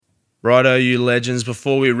Righto, you legends.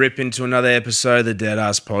 Before we rip into another episode of the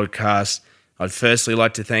Deadass Podcast, I'd firstly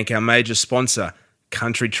like to thank our major sponsor,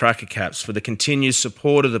 Country Trucker Caps, for the continued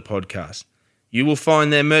support of the podcast. You will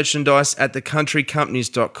find their merchandise at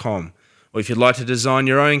thecountrycompanies.com, or if you'd like to design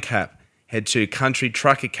your own cap, head to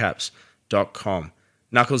countrytruckercaps.com.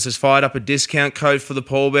 Knuckles has fired up a discount code for the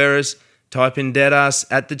pallbearers. Type in Deadass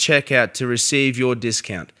at the checkout to receive your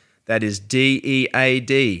discount. That is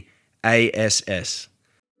DEADASS.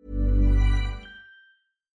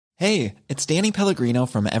 Hey, it's Danny Pellegrino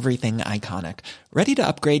from Everything Iconic. Ready to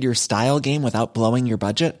upgrade your style game without blowing your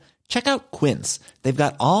budget? Check out Quince. They've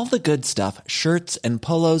got all the good stuff, shirts and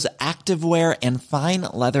polos, activewear, and fine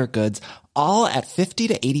leather goods, all at 50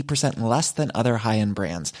 to 80% less than other high-end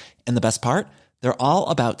brands. And the best part? They're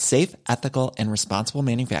all about safe, ethical, and responsible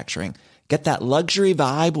manufacturing. Get that luxury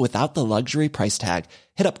vibe without the luxury price tag.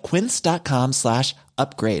 Hit up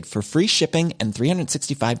quince.com/upgrade for free shipping and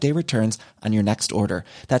 365-day returns on your next order.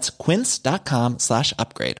 That's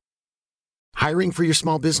quince.com/upgrade. Hiring for your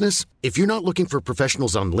small business? If you're not looking for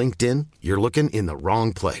professionals on LinkedIn, you're looking in the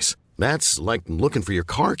wrong place. That's like looking for your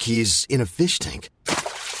car keys in a fish tank.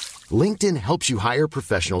 LinkedIn helps you hire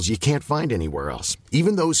professionals you can't find anywhere else,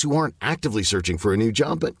 even those who aren't actively searching for a new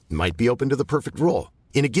job but might be open to the perfect role.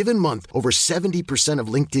 In a given month, over 70% of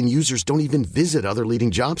LinkedIn users don't even visit other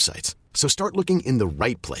leading job sites. So start looking in the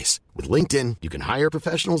right place. With LinkedIn, you can hire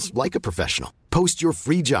professionals like a professional. Post your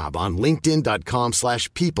free job on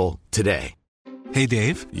linkedin.com/people today. Hey,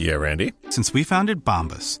 Dave. Yeah, Randy. Since we founded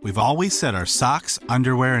Bombas, we've always said our socks,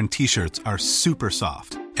 underwear, and T-shirts are super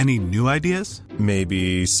soft. Any new ideas?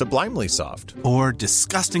 Maybe sublimely soft. Or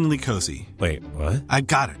disgustingly cozy. Wait, what? I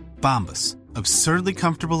got it. Bombas. Absurdly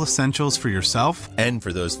comfortable essentials for yourself and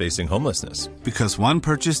for those facing homelessness. Because one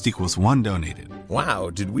purchased equals one donated. Wow,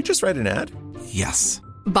 did we just write an ad? Yes.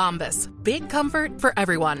 Bombas. Big comfort for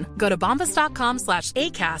everyone. Go to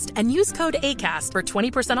bombas.com/ACAST and use code ACAST for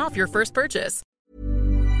 20% off your first purchase.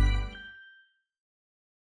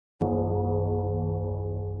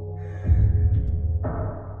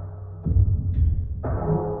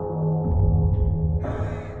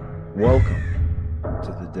 Welcome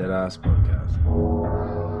to the Deadass Podcast.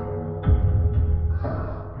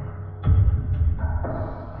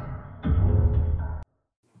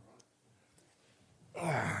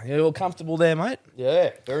 You all comfortable there, mate? Yeah,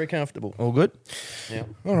 very comfortable. All good? Yeah.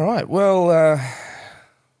 All right. Well,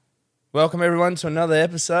 welcome everyone to another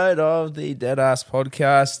episode of the Deadass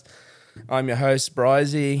Podcast. I'm your host,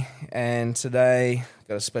 Bryzy, and today I've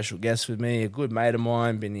got a special guest with me, a good mate of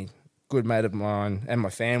mine, been a good mate of mine and my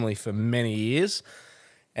family for many years,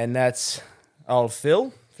 and that's old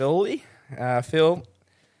Phil. Phil,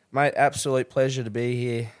 mate, absolute pleasure to be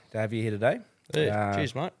here, to have you here today. Yeah,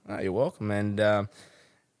 cheers, mate. You're welcome. And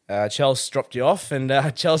Chelsea dropped you off, and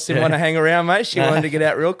Chelsea didn't want to hang around, mate. She wanted to get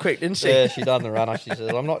out real quick, didn't she? Yeah, she done the runner. She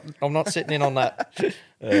said, I'm not sitting in on that.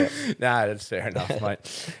 No, that's fair enough, mate.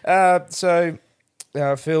 So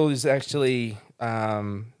Phil is actually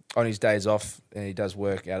on his days off, and he does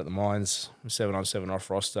work out at the mines, 7-on-7 off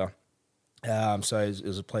roster. So it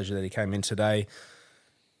was a pleasure that he came in today.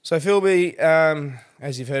 So Philby,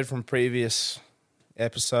 as you've heard from previous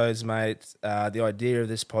episodes, mate, the idea of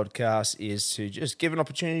this podcast is to just give an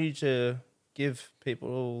opportunity to give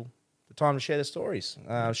people the time to share their stories,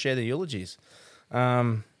 share their eulogies.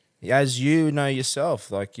 As you know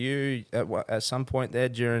yourself, like you at some point there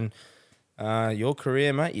during your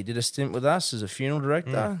career, mate, you did a stint with us as a funeral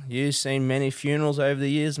director. You've seen many funerals over the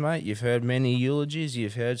years, mate. You've heard many eulogies.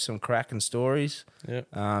 You've heard some cracking stories. Yep.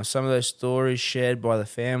 Some of those stories shared by the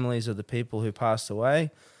families of the people who passed away,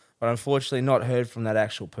 but unfortunately not heard from that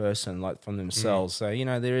actual person, like from themselves. So,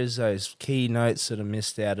 there is those key notes that are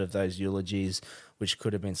missed out of those eulogies, which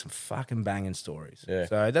could have been some fucking banging stories. Yeah.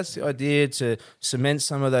 So that's the idea, to cement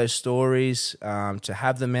some of those stories, to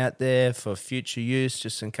have them out there for future use,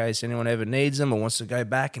 just in case anyone ever needs them or wants to go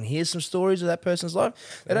back and hear some stories of that person's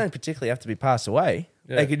life. They don't particularly have to be passed away.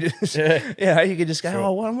 Yeah. They could just, you could just go,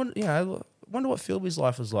 sure. Wonder what Philby's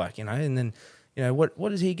life was like, and then, what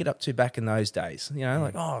did he get up to back in those days?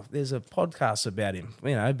 There's a podcast about him,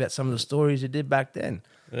 about some of the stories he did back then.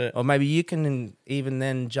 Yeah. Or maybe you can even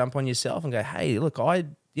then jump on yourself and go, hey, look,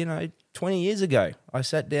 20 years ago, I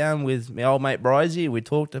sat down with my old mate Bryzy. We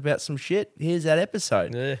talked about some shit. Here's that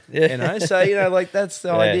episode. Yeah. So, that's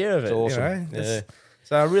the idea of it. It's awesome.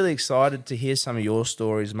 So I'm really excited to hear some of your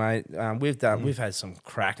stories, mate. We've had some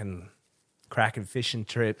cracking fishing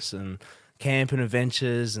trips and camping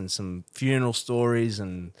adventures and some funeral stories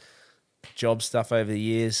and job stuff over the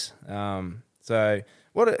years. So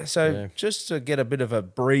Just to get a bit of a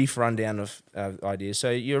brief rundown of ideas. So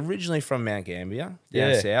you're originally from Mount Gambier,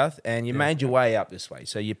 down south, and you made your way up this way.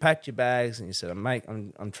 So you packed your bags and you said, "Mate,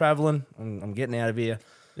 I'm traveling. I'm getting out of here.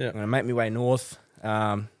 Yeah. I'm going to make my way north."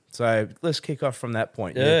 So let's kick off from that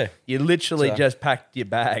point. Yeah. You literally just packed your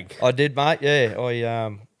bag. I did, mate. Yeah,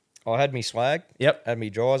 I had me swag. Yep. Had me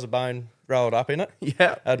dryers bone rolled up in it.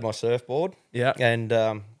 Yeah. Had my surfboard. Yeah. And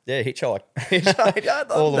hitchhiked I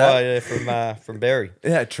love all the that. way from Berry.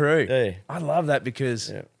 Yeah, true. Yeah. I love that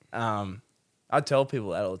because I tell people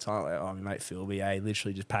that all the time. Like, my mate Philby,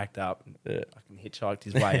 literally just packed up, and fucking hitchhiked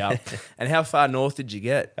his way up. And how far north did you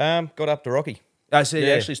get? Got up to Rocky. Oh, so you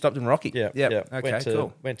actually stopped in Rocky. Yeah. Okay,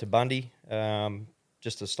 cool. Went to Bundy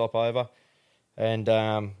just to stop over, and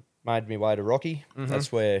made my way to Rocky. Mm-hmm.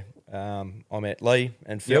 That's where I met Lee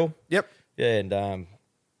and Phil. Yep. Yeah,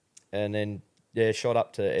 and then shot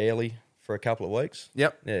up to Airlie for a couple of weeks.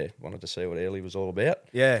 Yep. Yeah, wanted to see what Airlie was all about.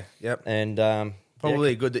 Yeah. Yep. And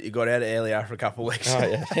Probably good that you got out of early after a couple of weeks. Oh,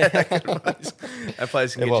 yeah. That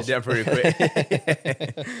place can It get was. you down pretty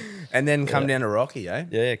quick. And then come down to Rocky, eh?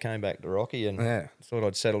 Yeah, came back to Rocky and thought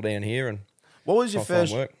I'd settle down here. And What was your Try and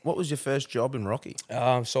first? find work. What was your first job in Rocky? so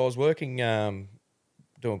I was working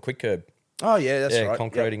doing quick curb. Oh yeah, that's right.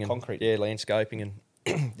 Concreting Yep, and concrete. landscaping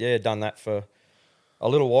and done that for a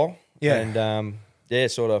little while. Yeah.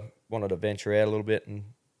 And sort of wanted to venture out a little bit and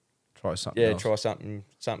Try something. else. try something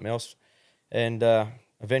else. And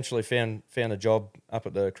eventually found a job up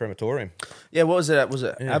at the crematorium. Yeah, what was it? Was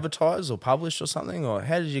it advertised or published or something? Or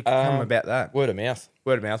how did you come about that? Word of mouth.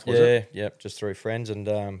 Word of mouth, was it? Yeah, just through friends. And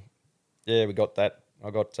we got that. I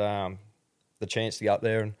got the chance to go up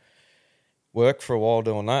there and work for a while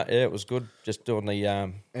doing that. Yeah, it was good. Just doing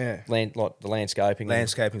the the landscaping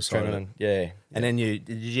Landscaping side of it. trimming and And then you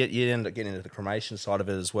ended up getting into the cremation side of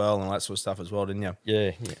it as well and all that sort of stuff as well, didn't you?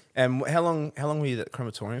 yeah. And how long were you at the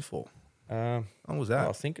crematorium for? How long was that?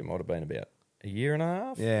 I think it might have been about a year and a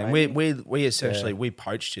half. Yeah, and we essentially we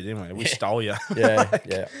poached you, didn't we? We stole you. Yeah,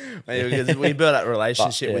 Because we built that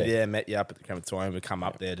relationship But, with you, met you up at the crematorium, we come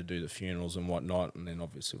up there to do the funerals and whatnot, and then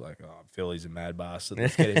obviously Philly's a mad bastard,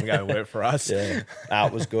 let's get him to go work for us. Yeah. No,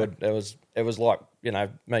 it was good. It was like,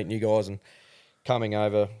 meeting you guys and coming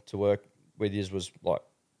over to work with you was like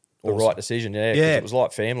the right decision, 'cause it was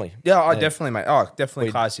like family. Yeah, I definitely, mate. Oh,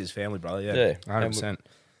 definitely class his family, brother. Yeah, Yeah. 100%.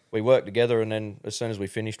 We worked together, and then as soon as we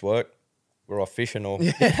finished work, we're off fishing or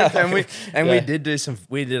and we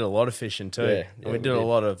did a lot of fishing too. Yeah, And we we did a did.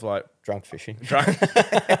 lot of like drunk fishing.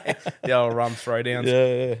 the old rum throwdowns.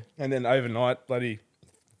 Yeah. And then overnight bloody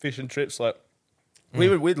fishing trips. Like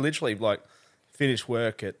we'd literally like finish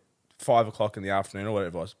work at 5 o'clock in the afternoon or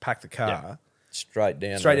whatever it was, pack the car Straight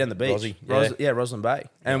down the beach. Rosie. Roslyn Bay.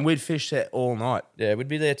 And we'd fish there all night. Yeah, we'd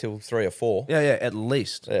be there till 3 or 4. Yeah, at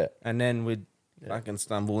least. Yeah. And then we'd fucking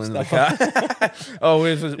stumble into the car.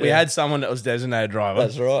 We had someone that was designated driver.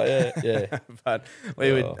 That's right, yeah. But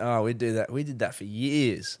we'd do that. We did that for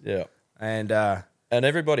years. Yeah. And And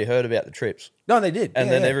everybody heard about the trips. no, they did. And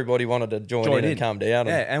then everybody wanted to join in and come down.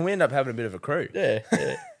 Yeah, And, and we ended up having a bit of a crew. yeah.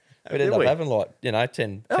 We'd Did end up we? having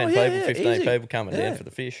 10 Oh, people, yeah, 15 easy. people coming Yeah. down for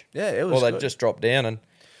the fish. Yeah, it was Or they'd good. just drop down and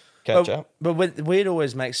catch up. But we'd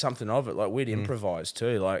always make something of it. Like we'd improvise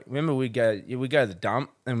too. Like remember we'd go to the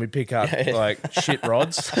dump and we'd pick up like shit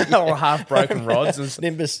rods or half broken rods. And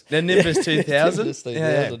Nimbus. The Nimbus 2000. Nimbus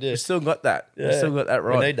 2000, yeah. We still got that. We still got that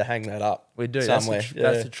rod. We need to hang that up. We do. somewhere.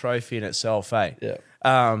 That's a trophy in itself, eh? Yeah.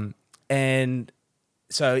 And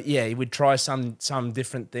so we'd try some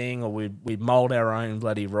different thing, or we'd mold our own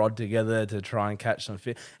bloody rod together to try and catch some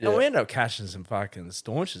fish. And we ended up catching some fucking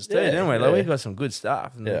staunches too, didn't we? Like we got some good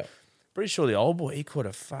stuff. And pretty sure the old boy, he caught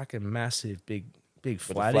a fucking massive big With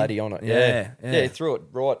a flatty. flatty on it. Yeah. He threw it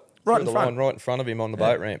right Right through in the front. line, right in front of him on the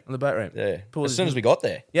boat ramp. On the boat ramp. Yeah. Pulled As his- soon as we got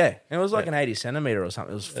there. Yeah. And it was like an 80 centimetre or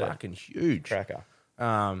something. It was fucking huge. Cracker.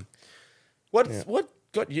 What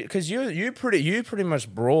got you? Because you pretty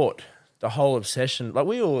much brought the whole obsession. Like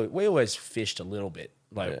we always fished a little bit,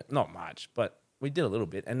 like not much, but we did a little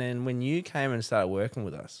bit. And then when you came and started working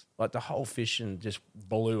with us, like the whole fishing just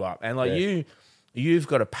blew up. And like you've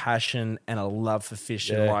got a passion and a love for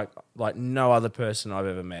fishing, like no other person I've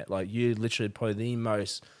ever met. Like you literally probably the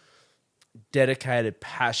most dedicated,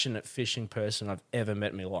 passionate fishing person I've ever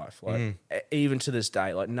met in my life. Like even to this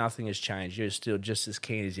day, like nothing has changed. You're still just as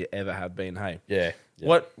keen as you ever have been. Hey, Yeah.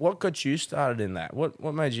 What got you started in that? What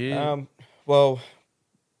made you? Well,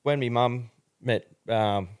 when my mum met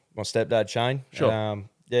my stepdad Shane, Sure.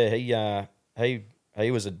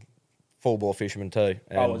 he was a full bore fisherman too,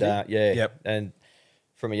 and was he? Yep. and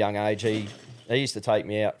from a young age he used to take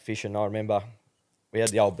me out fishing. I remember we had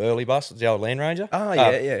the old Burley bus, the old Land Ranger. Oh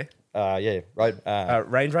yeah.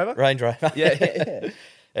 Range Rover? Range Rover. Yeah.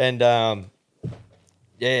 And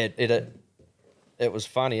it was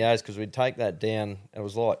funny because we'd take that down. It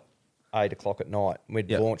was like 8 o'clock at night. And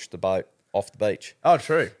we'd launch the boat off the beach. Oh,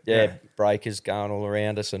 true. Yeah, breakers going all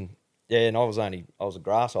around us, and I was a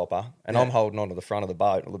grasshopper, and I'm holding onto the front of the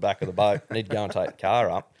boat or the back of the boat, and he'd go and take the car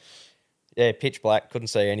up. Yeah, pitch black, couldn't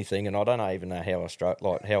see anything, and I don't even know how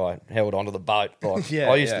I held onto the boat. Like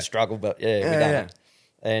I used to struggle, but we done it.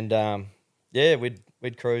 And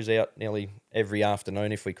we'd cruise out nearly every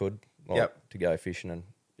afternoon if we could, to go fishing, and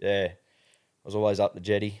I was always up the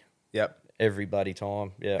jetty. Yep. Every bloody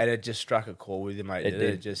time, And it just struck a chord with you, mate. It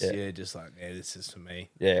did. Just like, this is for me.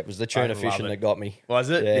 Yeah, it was the tuna fishing that got me. Was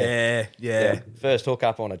it? Yeah. First hook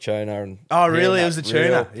up on a tuna, and oh, really? It was the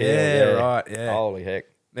tuna. Yeah, right. Yeah. Holy heck.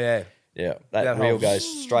 Yeah. Yeah, that reel goes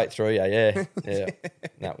straight through you. Yeah.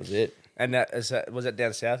 That was it. And was that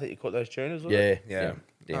down south that you caught those tunas? Was Yeah. it? Yeah.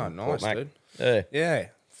 Down Oh, Port nice, Mac. dude. Yeah. Yeah.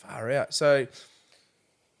 Far out. So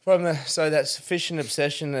that's fishing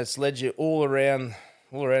obsession that's led you all around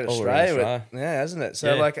Australia. Yeah, hasn't it?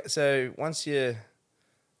 So so once you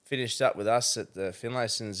finished up with us at the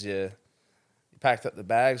Finlaysons, you packed up the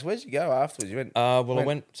bags. Where'd you go afterwards? You went. I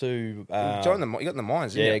went to. you got in the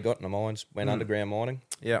mines. Didn't Yeah, you? got in the mines. Went underground mining.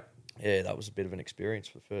 Yeah. Yeah, that was a bit of an experience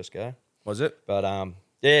for the first go. Was it? But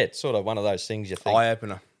it's sort of one of those things you think. Eye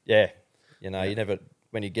opener. Yeah, you never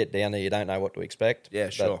when you get down there, you don't know what to expect. Yeah,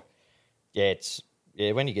 But, sure.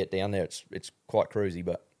 when you get down there, it's quite cruisy,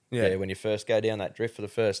 but when you first go down that drift for the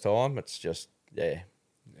first time, it's just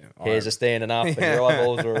hairs are standing up and your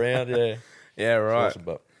eyeballs are around. Yeah, right. Awesome,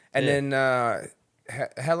 but And then,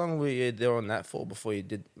 how long were you there on that for before you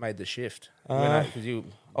made the shift? I think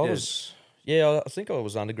I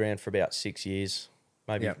was underground for about 6 years,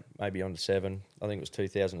 maybe on to 7. I think it was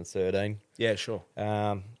 2013. Yeah, sure.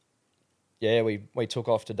 We took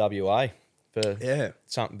off to WA for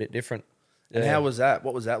something a bit different. And how was that?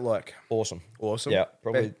 What was that like? Awesome. Awesome. Yeah,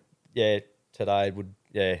 probably. Today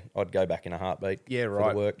I'd go back in a heartbeat. Yeah, for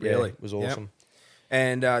right. the work. Really, it was awesome.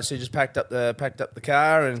 And so you just packed up the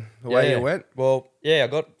car and away you went. Well, I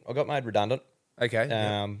got made redundant. Okay.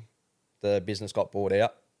 The business got bought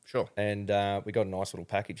out. Sure. And we got a nice little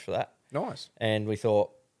package for that. Nice. And we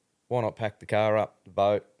thought, why not pack the car up, the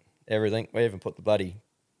boat, everything? We even put the bloody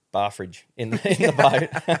bar fridge in the boat.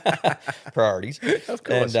 Priorities. Of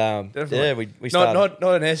course. And definitely. we started.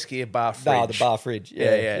 Not an esky, a bar fridge. No, the bar fridge.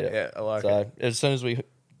 Yeah. I like it. So as soon as we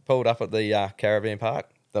pulled up at the caravan park,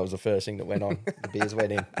 that was the first thing that went on. The beers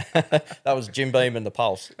went in. That was Jim Beam and the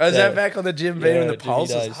Pulse. Oh, is that back on the Jim Beam and the Jimmy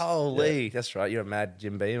pulses? days. Holy, that's right. You're a mad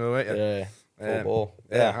Jim Beamer, weren't you? Yeah. Full ball.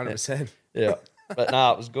 Yeah, 100%. Yeah. But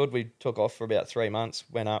no, it was good. We took off for about 3 months,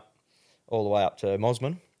 went up all the way up to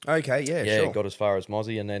Mosman. Okay, sure. Got as far as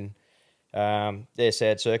Mozzie, and then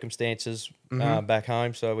sad circumstances back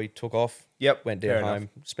home, so we took off. Yep, Went down home,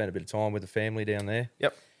 spent a bit of time with the family down there.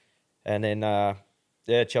 Yep. And then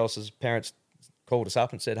Chelsea's parents called us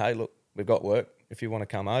up and said, "Hey, look, we've got work if you want to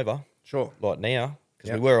come over." Sure. Like now,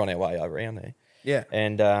 because we were on our way over around there. Yeah.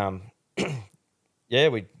 And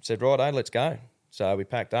we said, right, let's go. So we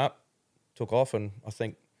packed up, took off, and I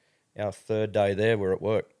think our 3rd day there, we're at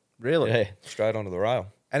work. Really? Yeah, straight onto the rail.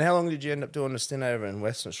 And how long did you end up doing the stint over in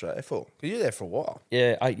Western Australia for? Because you were there for a while.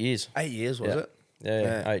 Yeah, 8 years. 8 years, was it?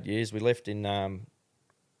 Yeah, 8 years. We left in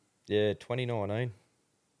 2019.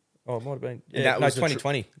 Oh, it might have been. Yeah, no,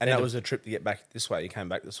 2020. And that was a trip to get back this way. You came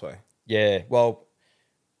back this way. Yeah, well,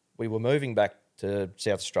 we were moving back to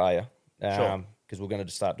South Australia because we're going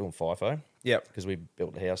to start doing FIFO. Yep. Because we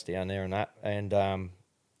built a house down there and that. And,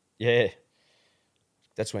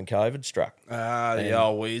 that's when COVID struck. The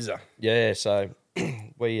old Weezer. Yeah, so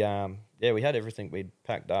we had everything we'd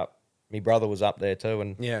packed up. My brother was up there too,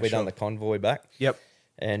 and we'd done the convoy back. Yep.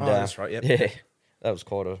 And that's right. Yep. Yeah, that was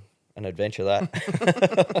quite an adventure.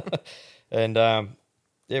 That. And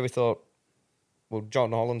we thought, well,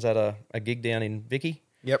 John Hollands had a gig down in Vicky.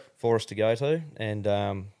 Yep. For us to go to, and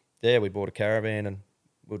we bought a caravan, and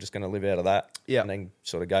we were just going to live out of that. Yeah. And then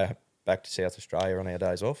sort of go back to South Australia on our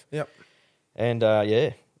days off. Yep. And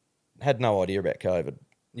had no idea about COVID.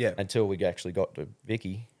 Yeah. Until we actually got to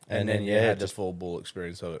Vicky. And then you had the full ball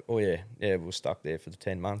experience of it. Oh, yeah. Yeah, we were stuck there for the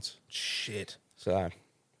 10 months. Shit. So.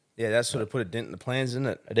 Yeah, that sort of put a dent in the plans, didn't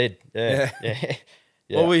it? It did. Yeah. Yeah.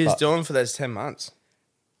 What were you doing for those 10 months?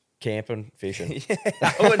 Camping, fishing.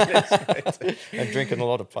 I wouldn't expect it. And drinking a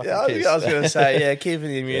lot of fucking piss. I was going to say, keeping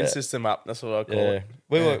the immune system up. That's what I call it.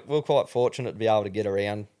 We were quite fortunate to be able to get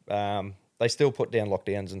around. They still put down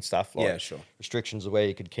lockdowns and stuff, like restrictions of where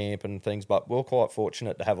you could camp and things, but we were quite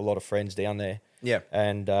fortunate to have a lot of friends down there. Yeah.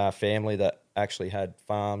 And family that actually had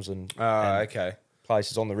farms and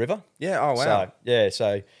places on the river. Yeah. Oh wow.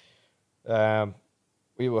 So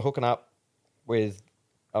we were hooking up with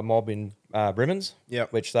a mob in Brimmins,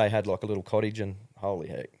 Yep. which they had like a little cottage, and holy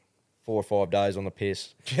heck, 4 or 5 days on the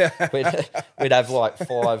piss. We'd have like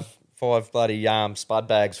five bloody spud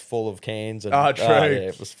bags full of cans. And, Oh, true. yeah,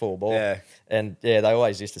 it was full ball. Yeah. And yeah, they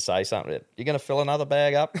always used to say something. You're going to fill another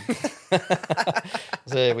bag up?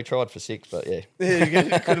 So yeah, we tried for 6, but yeah.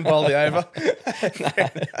 You couldn't bowl the over.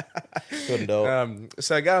 Couldn't do it.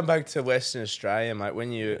 So going back to Western Australia, mate,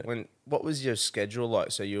 what was your schedule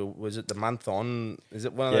like? So was it the month on? Is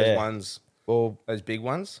it one of those ones? Well, those big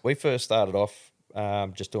ones? we first started off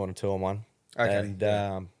just doing a 2-on-1. Okay. And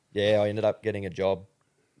I ended up getting a job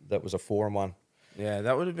that was a 4-on-1. Yeah,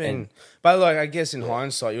 that would have been. But like, I guess in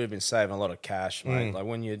hindsight, you would have been saving a lot of cash, mate. Like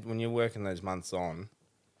when you're working those months on,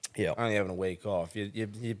 only having a week off,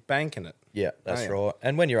 you're banking it. Yeah, that's right.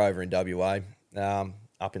 And when you're over in WA,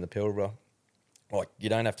 up in the Pilbara, like you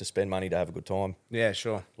don't have to spend money to have a good time. Yeah,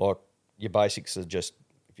 sure. Like your basics are just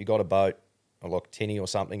if you got a boat or like tinny or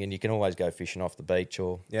something, and you can always go fishing off the beach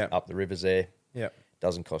or up the rivers there. Yeah.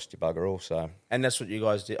 Doesn't cost you bugger all. So and that's what you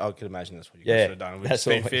guys did. I could imagine that's what you guys would have done. That's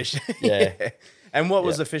Speed all. fish. Yeah. And what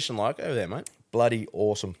was the fishing like over there, mate? Bloody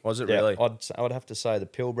awesome. Was it really? I would have to say the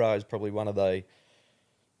Pilbara is probably one of the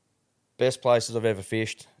best places I've ever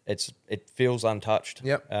fished. It feels untouched.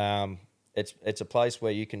 Yep. It's a place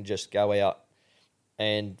where you can just go out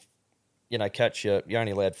and catch you're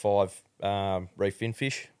only allowed 5 reef fin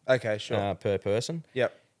fish. Okay, sure. Per person.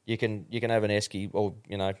 Yep. You can have an esky or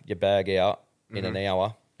your bag out in an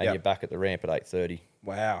hour and you're back at the ramp at 8:30.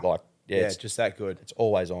 Wow. Like it's just that good. It's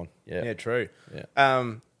always on. Yeah. Yeah, true.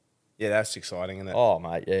 Yeah. Yeah, that's exciting, isn't it? Oh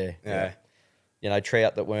mate, yeah. Yeah.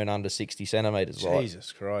 Trout that weren't under 60 centimetres.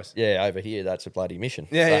 Jesus Christ. Yeah, over here that's a bloody mission.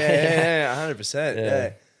 Yeah, 100%.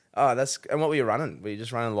 Yeah. Oh, and what were you running? Were you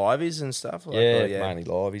just running liveys and stuff? Mainly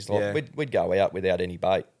liveys. We'd go out without any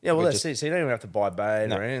bait. Yeah, well, We'd that's it. So you don't even have to buy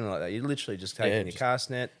bait or anything like that. You're literally just taking your cast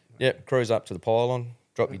net. Yep, cruise up to the pylon,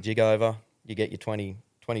 drop your jig over, you get your 20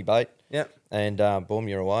 bait. Yep. And boom,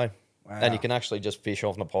 you're away. Wow. And you can actually just fish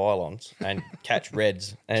off the pylons and catch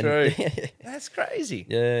reds. And true. That's crazy.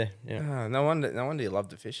 Yeah. Oh, no wonder you loved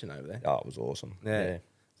the fishing over there. Oh, it was awesome. Yeah.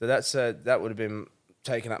 So that's that would have been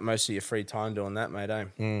taking up most of your free time doing that, mate, eh?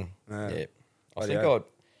 Yeah. I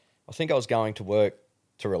think I was going to work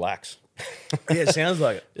to relax. Yeah, it sounds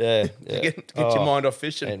like it. Yeah. Get your mind off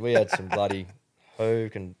fishing. And we had some bloody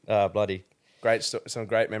hook and bloody... Some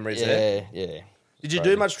great memories there. Yeah. Did you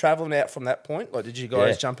do much travelling out from that point? Like, did you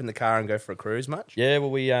guys jump in the car and go for a cruise much? Yeah,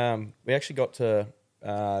 well, we actually got to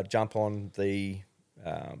jump on the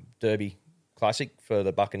Derby Classic for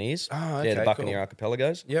the Buccaneers. Oh, okay, yeah, the Buccaneer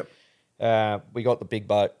Archipelagos. Yep. We got the big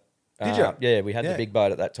boat. Did you? Yeah, we had the big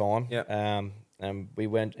boat at that time. Yep. And we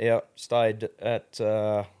went out, stayed at,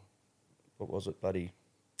 what was it, buddy?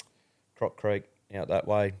 Croc Creek, out that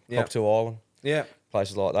way. Yep. Cockatoo Island. Yeah.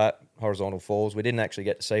 Places like that. Horizontal Falls. We didn't actually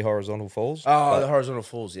get to see Horizontal Falls. Oh, the Horizontal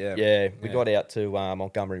Falls, yeah. Yeah, we got out to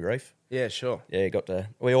Montgomery Reef. Yeah, sure. Yeah,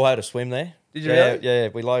 we all had a swim there. Did you really? Yeah,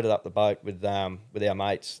 we loaded up the boat with our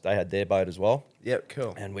mates. They had their boat as well. Yep,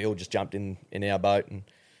 cool. And we all just jumped in our boat and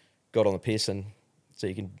got on the piss, and so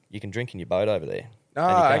you can drink in your boat over there.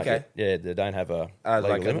 Oh, okay. They don't have a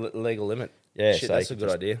legal limit. Yeah, shit, so that's a good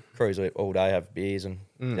idea. Cruise all day, have beers, and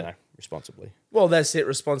responsibly. Well, that's it,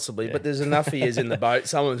 responsibly. But there's enough of yous in the boat.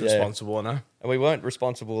 Someone's responsible, no? And we weren't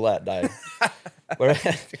responsible that day.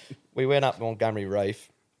 We went up Montgomery Reef,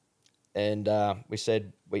 and we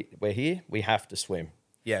said we're here. We have to swim.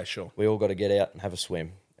 Yeah, sure. We all got to get out and have a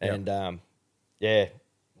swim. And I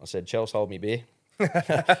said, Chelsea, hold me beer.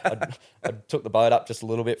 I took the boat up just a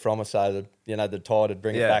little bit from her so that the tide would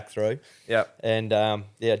bring it back through. Yeah. And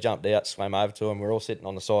jumped out, swam over to them. We're all sitting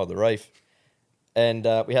on the side of the reef, and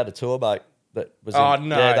we had a tour boat that was.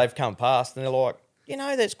 Yeah, they've come past, and they're like,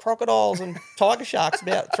 there's crocodiles and tiger sharks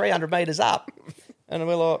about 300 metres up, and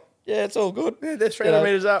we're like, yeah, it's all good. Yeah, they're 300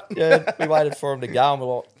 metres up. Yeah, we waited for them to go, and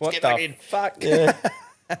we're like, what get the back in. fuck? Yeah.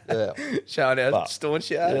 Yeah. Showing how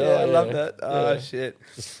staunch you are. Yeah, I love that. Oh, shit.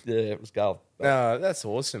 It was gold. No, that's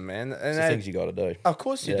awesome, man. And it's the things you got to do. Of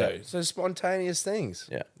course you do. So spontaneous things.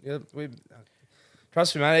 Yeah.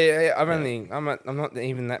 Trust me, mate. I'm not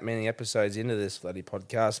even that many episodes into this bloody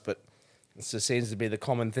podcast, but it just seems to be the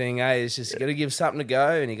common thing. It's just you got to give something to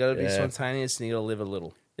go, and you got to be spontaneous, and you got to live a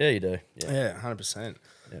little. Yeah, you do. Yeah, 100%.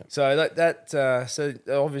 Yeah. So so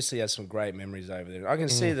obviously you had some great memories over there. I can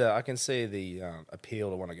see the appeal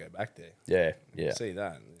to want to go back there. Yeah. I can see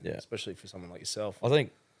that. Yeah. Especially for someone like yourself. I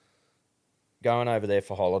think going over there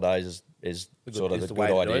for holidays is sort of the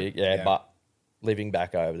good idea. Yeah, but living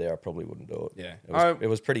back over there, I probably wouldn't do it. Yeah. It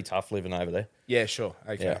was pretty tough living over there. Yeah, sure.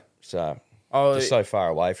 Okay. Yeah. So Oh, just so far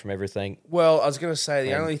away from everything. Well, I was going to say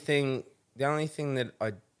the only thing that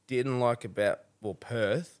I didn't like about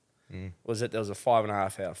Perth was that there was a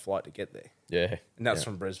 5.5 hour flight to get there. Yeah. And that's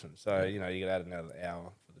from Brisbane. So, you get add another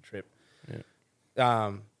hour for the trip.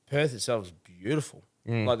 Yeah. Perth itself is beautiful.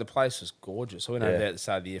 Like, the place was gorgeous. I went over there at the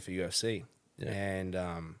start of the year for UFC. Yeah.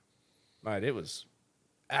 And, mate, it was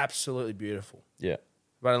absolutely beautiful. Yeah.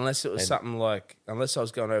 But unless it was something like, unless I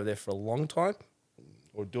was going over there for a long time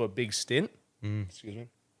or do a big stint, excuse me,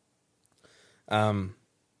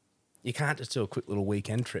 you can't just do a quick little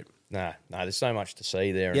weekend trip. No, there's so much to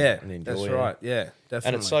see there and enjoy. That's right. Yeah, definitely.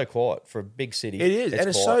 And it's so quiet for a big city. It is, and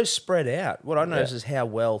it's quiet. so spread out. What I notice is how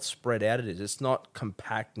well spread out it is. It's not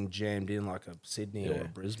compact and jammed in like a Sydney or a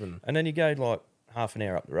Brisbane. And then you go like half an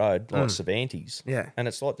hour up the road, like Cervantes. Yeah. And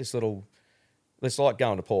it's like this little, it's like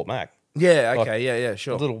going to Port Mac. Yeah, Like, okay, yeah,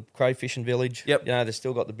 sure. A little crayfishing village. Yep. They've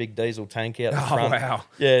still got the big diesel tank out the Oh, front. wow.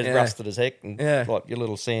 Yeah, it's Yeah. rusted as heck. And Yeah. like your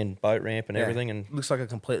little sand boat ramp and everything. And looks like a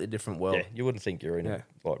completely different world. yeah, you wouldn't think you're in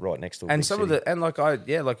like right next to a And big some city. of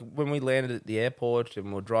the like when we landed at the airport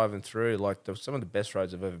and we're driving through, like some of the best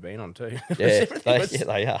roads I've ever been on too. Yeah, Everything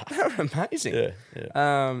they are. they were amazing.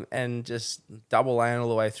 Yeah. And just double lane all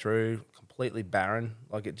the way through, completely barren.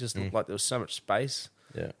 Like it just looked like there was so much space.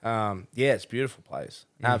 Yeah. It's a beautiful place.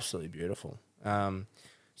 Absolutely beautiful.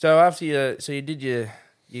 So after you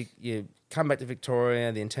come back to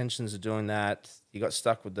Victoria, the intentions of doing that, you got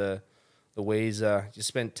stuck with the visa. You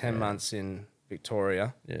spent 10 months in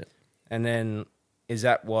Victoria. Yeah. And then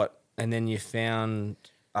and then you found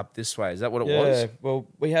up this way. Is that what it Yeah. was? Well,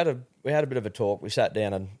 we had a bit of a talk. We sat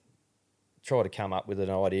down and tried to come up with an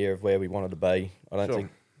idea of where we wanted to be. I don't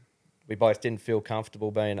think we both didn't feel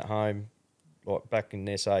comfortable being at home, like back in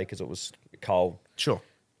SA, because it was cold. Sure.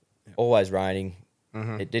 Always raining.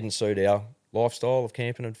 It didn't suit our lifestyle of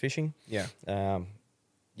camping and fishing. Yeah.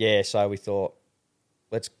 So we thought,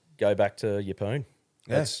 let's go back to Yeppoon.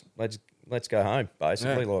 Yeah. Let's go home.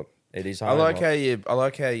 Basically, Yeah. like it is home. I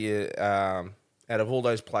like how you out of all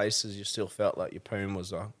those places, you still felt like Yeppoon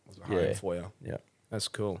was a home for you. Yeah. That's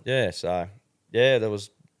cool. Yeah. So there was.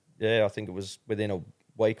 Yeah, I think it was within a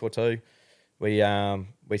week or two, we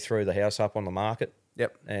threw the house up on the market.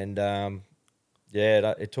 Yep. And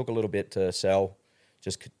it took a little bit to sell,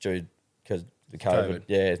 just because the COVID.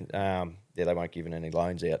 They weren't giving any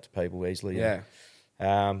loans out to people easily. Yeah.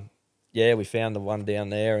 And, we found the one down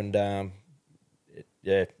there, and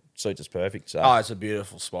it suits us perfect. So Oh, it's a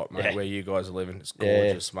beautiful spot, mate, where you guys are living. It's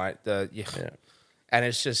gorgeous, mate. And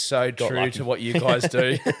it's just so true lucky. to what you guys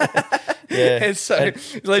do. yeah, It's so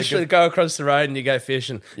literally go across the road and you go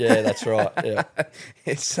fishing. yeah, that's right. Yeah,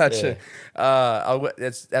 It's such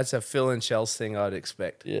that's a Phil and Chels thing I'd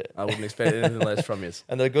expect. Yeah. I wouldn't expect anything less from you.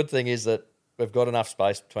 and the good thing is that we've got enough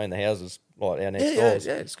space between the houses, like our next doors.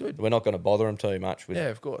 Yeah, it's good. We're not going to bother them too much with. Yeah,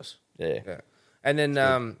 of course. Yeah. And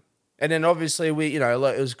then obviously we, it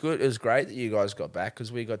was good. It was great that you guys got back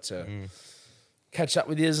because we got to catch up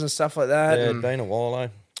with you and stuff like that. Yeah, and, it's been a while, eh?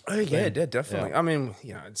 Oh yeah, definitely. Yeah. I mean,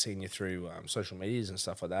 I'd seen you through social medias and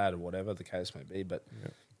stuff like that, or whatever the case may be, but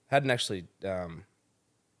hadn't actually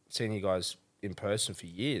seen you guys in person for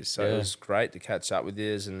years. So it was great to catch up with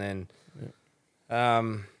you. And then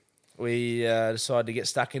we decided to get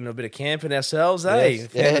stuck into a bit of camping ourselves. Yes.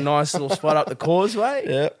 Found a nice little spot up the causeway.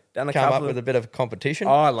 Yeah, Done a come couple up with a bit of competition.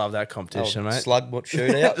 Oh, I love that competition, mate. Slug mutt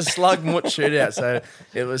shootout. The slug mutt shootout. So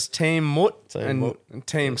it was Team Mutt and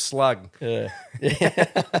Team Slug. Yeah.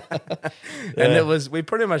 And we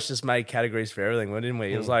pretty much just made categories for everything, didn't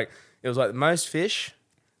we? It was like the most fish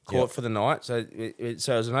caught for the night. So it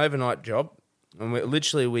was an overnight job, and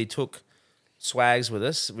we took swags with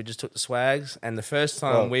us. We just took the swags, and the first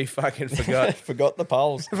time we fucking forgot Forgot the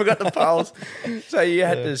poles. forgot the poles. So you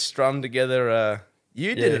had to strum together.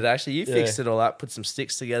 You did it actually. You fixed it all up, put some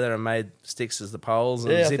sticks together, and made sticks as the poles.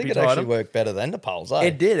 And Yeah, I zippy think it tied actually them. worked better than the poles, eh?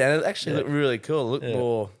 It did, and it actually looked really cool. It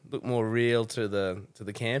looked more real to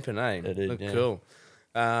the camping, eh? It did, Looked yeah. cool.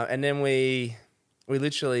 And then we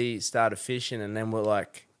literally started fishing, and then we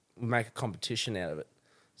make a competition out of it.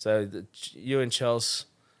 So you and Chels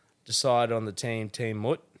decided on the Team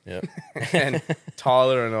Mutt. Yeah. And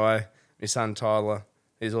Tyler and I, my son Tyler,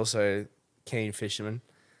 he's also a keen fisherman.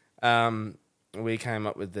 We came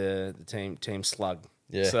up with the team Slug.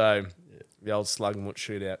 Yeah. So the old Slug Mutt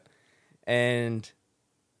shootout. And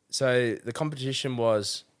so the competition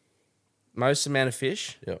was most amount of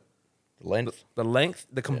fish, Yep. The length.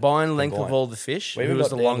 the combined length of Combined. all the fish. We who was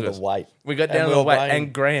got the down to longest? the weight. We got And down we to the were weight weighing-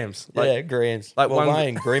 and grams. Grams. Like Like one-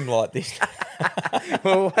 weighing grim like this.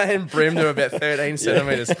 We're weighing brim to about 13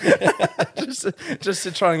 centimetres. just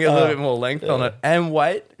to try and get a little bit more length on it. And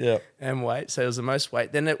weight. Yeah. And weight. So it was the most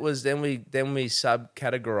weight. Then we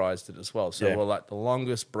sub-categorised it as well. So we're like the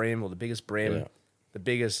longest brim or the biggest brim, the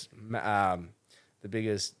biggest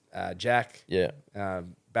jack. Yeah.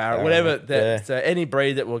 Barrett, whatever. So any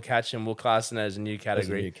breed that we're catching, we'll class it as a new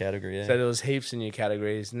category. As a new category, yeah. So there was heaps of new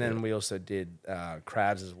categories, and then we also did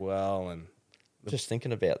crabs as well. And Just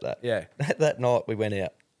thinking about that. Yeah. That night we went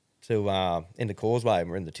out to in the causeway and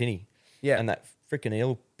we're in the tinny. Yeah. And that freaking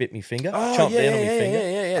eel bit me finger. Oh, chomped yeah, down on my finger.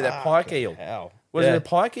 Yeah. That pike eel. Hell. Was it a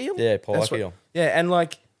pike eel? Yeah, pike That's eel. Yeah, and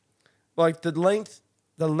like the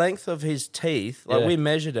length of his teeth, like we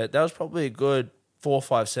measured it, that was probably a good 4 or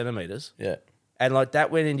 5 centimeters. Yeah. And like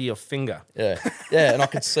that went into your finger. Yeah. Yeah, and I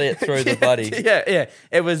could see it through the bloody. Yeah.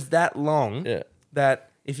 It was that long Yeah. that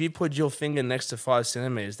if you put your finger next to 5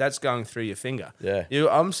 centimeters, that's going through your finger. Yeah.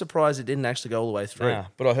 I'm surprised it didn't actually go all the way through. Nah,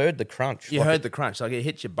 but I heard the crunch. You heard the crunch, like it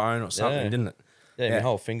hit your bone or something, didn't it? Yeah, my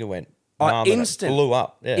whole finger went Oh, numb and it instant. blew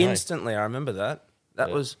up. Yeah, Instantly, I remember that.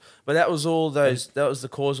 That was all those. That was the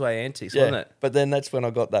causeway antics, wasn't it? But then that's when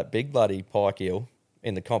I got that big bloody pike eel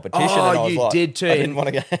in the competition. Oh, and I was you like, did too. I didn't want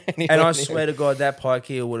to go anywhere. And I near swear it. to God, that pike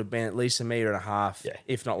eel would have been at least 1.5 meters,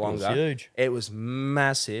 if not longer. It was huge. It was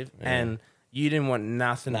massive, and you didn't want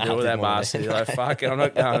nothing to Nah, do with that didn't want bastard. You're like, fuck it, I'm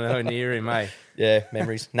not going nowhere near him, mate. Yeah,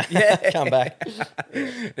 memories. Nah, come back.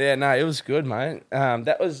 Yeah, no, it was good, mate.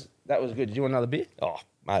 That was good. Did you want another beer? Oh,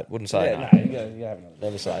 mate, wouldn't say no. you gotta have another.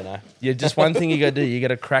 Never say no. Yeah, just one thing you got to do. You got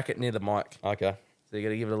to crack it near the mic. Okay. So you got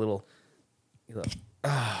to give it a little. There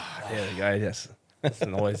we go. Yes, that's the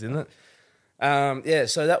noise, isn't it? Yeah.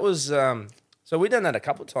 So that was. So we done that a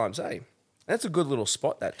couple of times, eh? That's a good little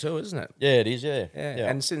spot, that too, isn't it? Yeah, it is. Yeah. Yeah.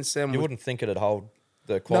 And since then, you wouldn't think it'd hold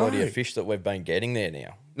the quality No. of fish that we've been getting there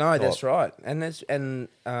now. No, that's right. And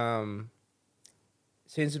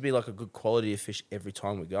seems to be like a good quality of fish every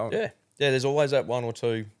time we go. Yeah. Yeah, there's always that one or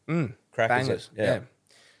two crackers. Bangers. that- Yeah.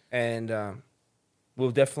 And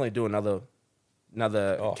we'll definitely do another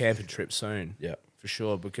camping trip soon. Yeah. For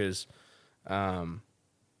sure, because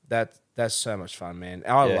that's so much fun, man.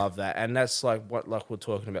 I Yeah. love that. And that's like what we we're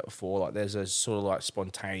talking about before. Like there's those sort of like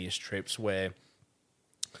spontaneous trips where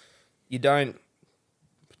you don't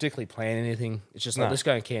particularly plan anything. It's just like, let's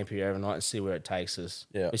go and camp here overnight and see where it takes us.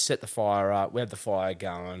 Yeah. We set the fire up. We have the fire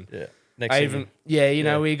going. Yeah. Next thing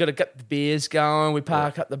We got to get the beers going. We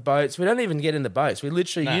park up the boats. We don't even get in the boats. We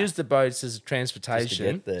literally use the boats as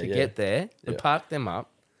transportation to get there. We park them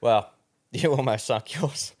up. Well, you almost sunk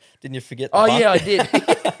yours. Didn't you forget the Oh, bucket? yeah, I did.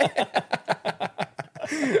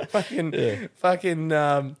 fucking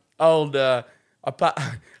old. I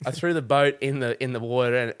threw the boat in the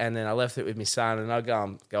water and then I left it with my son and I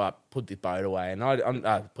go up, put the boat away and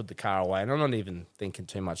I put the car away and I'm not even thinking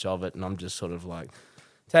too much of it and I'm just sort of like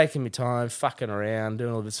taking my time, fucking around,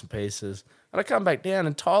 doing all bits and pieces. And I come back down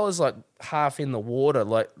and Tyler's like half in the water,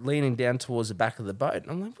 like leaning down towards the back of the boat. And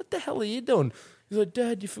I'm like, what the hell are you doing? He's like,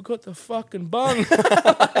 Dad, you forgot the fucking bung.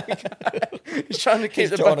 He's trying to keep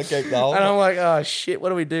the trying to keep the whole. And I'm like, oh shit, what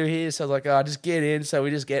do we do here? So I was like, oh, just get in. So we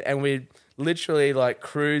just get, and we literally like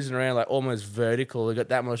cruising around like almost vertical. We got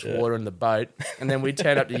that much water in the boat, and then we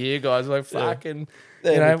turn up to you guys like fucking.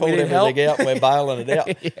 Then You know, we pulled we need everything help. out and we're bailing it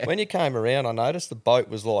out. When you came around, I noticed the boat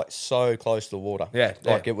was like so close to the water. Yeah,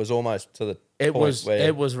 Like yeah. it was almost to the It point was where...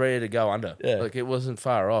 it was ready to go under. Yeah. Like it wasn't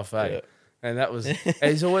far off, eh? Yeah. And that was.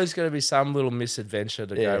 There's always going to be some little misadventure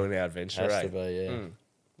to go in our adventure, Has eh? to be, yeah.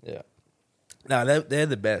 Yeah. No, they're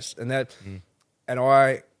the best, and that, and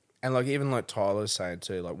like even like Tyler's saying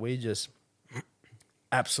too, like we just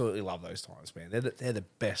absolutely love those times, man. They're the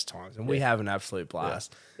best times, and we have an absolute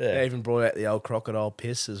blast. Yeah. They even brought out the old crocodile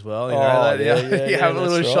piss as well. You Oh, know, like, yeah, you have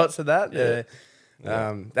that's little right. shots of that.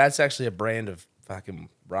 Yeah. That's actually a brand of fucking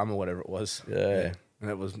rum or whatever it was. Yeah. And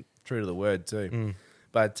it was true to the word too.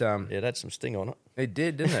 But Yeah, it had some sting on it. it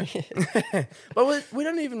did, didn't it? But we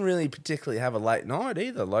don't even really particularly have a late night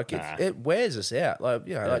either. Like it wears us out. Like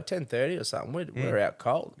like 10:30 or something. We're out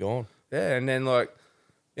cold. Gone. Yeah, and then like,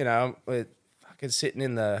 we're fucking sitting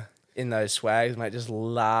in those swags, mate, just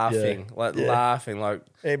laughing, laughing, like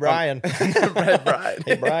Hey, Brian. Brian,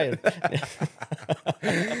 Hey, Brian.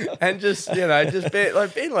 and just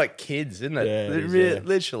being like kids, isn't it? Yeah, it is,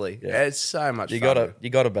 Literally, Yeah. it's so much. You fun.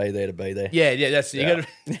 gotta be there to be there. Yeah, that's you got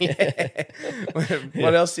to.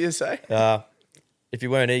 What else do you say? If you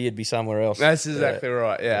weren't here, you'd be somewhere else. That's exactly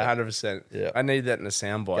right. Yeah, 100%. Yeah. I need that in a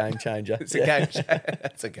soundbite. Game changer. It's a game changer.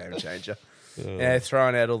 That's a game changer. Yeah,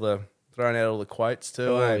 throwing out all the quotes too.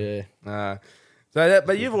 Oh, eh?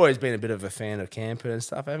 But you've always been a bit of a fan of camping and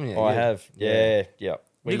stuff, haven't you? I have. Yeah. You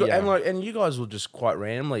and you guys will just quite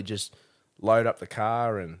randomly just load up the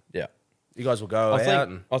car and Yeah. you guys will go out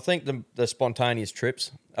and I think the spontaneous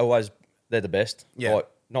trips they're the best. Yeah. Like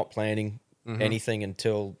not planning anything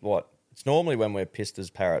until it's normally when we're pissed as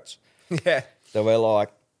parrots. yeah, So we're like,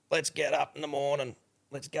 let's get up in the morning,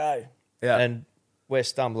 let's go. Yeah. And we're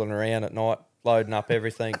stumbling around at night, loading up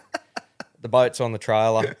everything. The boat's on the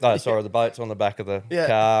trailer. No, sorry, the boat's on the back of the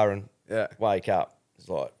car and wake up. It's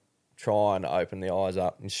like trying to open the eyes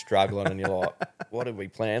up and struggling and you're like, what did we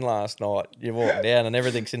plan last night? You walk down and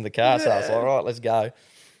everything's in the car, so it's like, all right, let's go.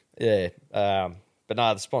 Yeah. But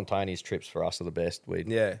no, the spontaneous trips for us are the best.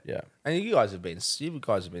 yeah. And you guys have been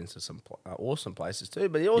to some awesome places too.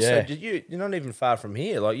 But also, you're not even far from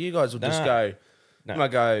here. Like you guys will just go. You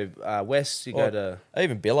might go west. You go to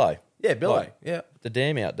even Billow. Yeah, Billow. Like, yeah, the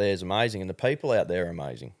dam out there is amazing, and the people out there are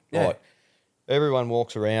amazing. Yeah. Like everyone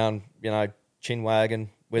walks around, chin wagging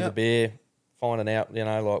with a beer, finding out,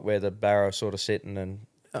 like where the barrow's sort of sitting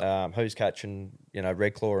and who's catching,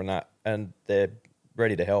 red claw and that, and they're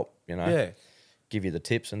ready to help. Give you the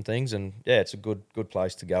tips and things, and it's a good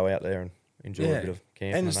place to go out there and enjoy a bit of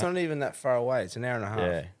camping. And it's not even that far away. It's an hour and a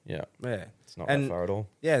half. Yeah. It's not And that far at all.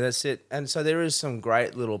 Yeah, that's it. And so there is some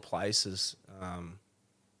great little places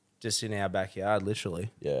just in our backyard,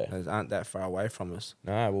 literally. Yeah. That aren't that far away from us.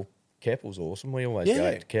 No, well, Keppel's awesome. We always go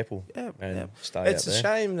out to Keppel and stay It's out a there.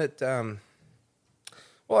 shame that,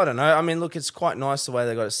 well, I don't know. I mean, look, it's quite nice the way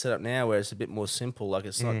they got it set up now where it's a bit more simple. Like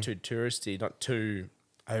it's not too touristy, not too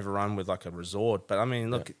overrun with like a resort. But I mean,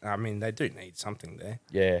 look, I mean, they do need something there.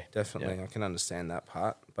 Yeah. Definitely. Yeah. I can understand that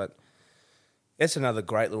part. But it's another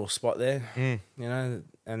great little spot there,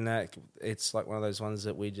 and that it's like one of those ones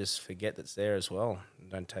that we just forget that's there as well.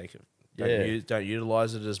 Don't take it. Don't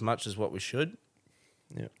utilize it as much as what we should.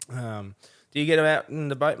 Yeah. Do you get out in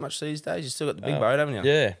the boat much these days? You still got the big boat, haven't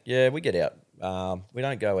you? Yeah, we get out. We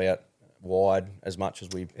don't go out wide as much as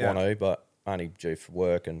we want to, but only due for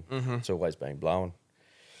work, and it's always been blowing.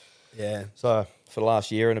 Yeah. So for the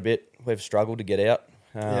last year and a bit, we've struggled to get out.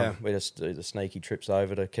 We just do the sneaky trips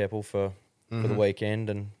over to Keppel for the weekend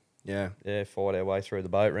and fight our way through the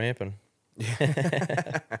boat ramp. And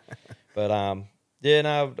But I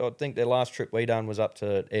think the last trip we done was up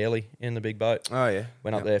to Airlie in the big boat. Oh yeah.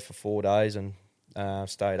 Went up there for 4 days and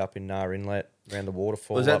stayed up in Nar Inlet around the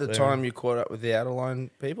waterfall. Was that up the there. time you caught up with the Outerline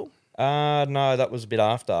people? No, that was a bit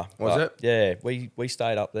after. Was But, it? Yeah, we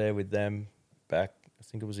stayed up there with them back, I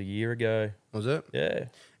think it was a year ago. Was it? Yeah.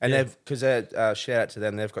 And they've, because shout out to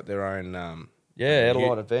them, they've got their own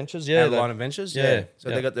Outerline Adventures. Yeah, Outerline Adventures. Yeah, So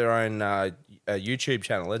yeah. they got their own YouTube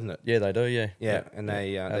channel, isn't it? Yeah, they do. Yeah, Yeah, and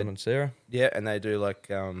they Adam and Sarah. yeah, and they do like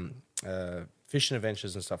fishing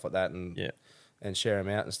adventures and stuff like that, and and share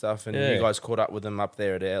them out and stuff. And Yeah. you guys caught up with them up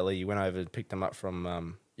there at Airlie. You went over and picked them up from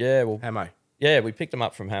Well, Hamo. yeah, we picked them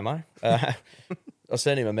up from Hamo. I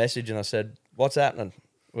sent him a message and I said, "What's happening?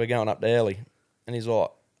 We're going up to Airlie." And he's like,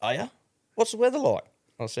 "Are ya? What's the weather like?"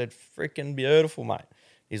 I said, "Freaking beautiful, mate."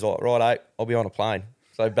 He's like, "Right, I'll be on a plane."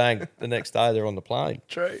 So bang, the next day they're on the plane.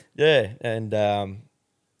 True. Yeah, and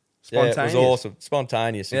Spontaneous. it was awesome.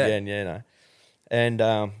 Spontaneous Yeah. again, And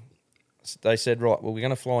they said, right, well, we're going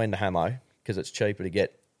to fly into Hamo because it's cheaper to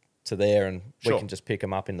get to there and Sure. we can just pick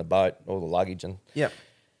them up in the boat, all the luggage. And Yep.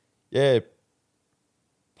 yeah,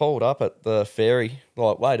 pulled up at the ferry,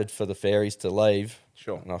 waited for the ferries to leave.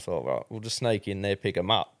 Sure. And I thought, right, we'll just sneak in there, pick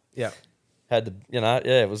them up. Yeah. Had the,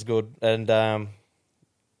 it was good. And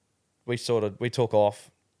we took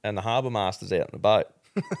off and the harbour master's out in the boat,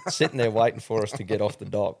 sitting there waiting for us to get off the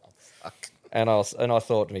dock. And I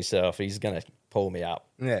thought to myself, he's going to pull me up.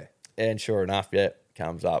 Yeah. And sure enough,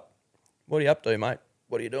 comes up. "What are you up to, mate?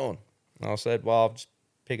 What are you doing?" And I said, "Well, I'm just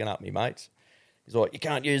picking up me mates." He's like, "You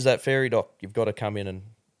can't use that ferry dock. You've got to come in and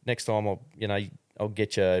next time I'll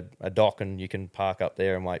get you a dock and you can park up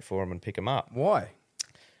there and wait for them and pick them up." Why?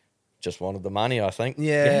 Just wanted the money, I think.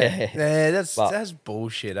 Yeah. Yeah. That's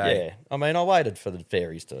bullshit, eh? Yeah. I mean, I waited for the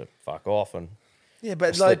ferries to fuck off and Yeah, but I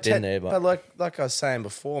like, slipped in there, but- like I was saying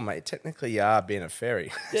before, mate, technically you are being a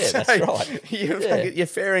ferry. Yeah, that's right. You're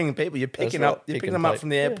ferrying people. You're picking right. up. You're Pick picking and them up take. from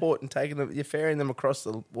the airport and taking them. You're ferrying them across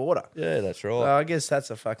the water. yeah, that's right. So I guess that's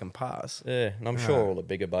a fucking pass. Yeah, and I'm sure all the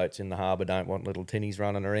bigger boats in the harbour don't want little tinnies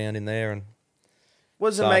running around in there and What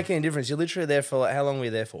does it So- make any difference? You're literally there for how long were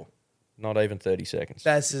you there for? not even 30 seconds.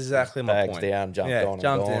 That's exactly my Bags point. down, jumped yeah, on and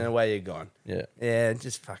jumped in, gone. and away you're gone. Yeah. Yeah, it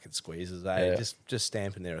just fucking squeezes, eh? Yeah. Just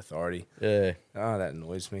stamping their authority. Yeah. Oh, that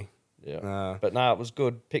annoys me. Yeah. But no, it was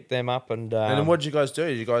good. Picked them up and... And then what did you guys do?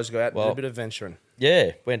 Did you guys go out and do well- a bit of venturing?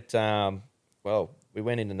 Yeah, went... we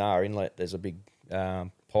went into Nar Inlet. There's a big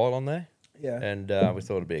pylon there. Yeah. And we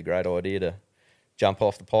thought it'd be a great idea to jump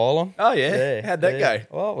off the pylon. Oh, yeah? How'd that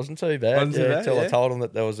go? Well, it wasn't too bad. Wasn't too bad, Until yeah. I told them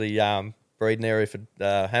that there was a breeding area for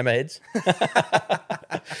hammerheads.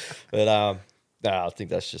 But no, I think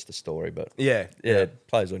that's just the story. But Yeah. it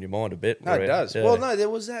plays on your mind a bit. No, it does. Yeah. Well, no, there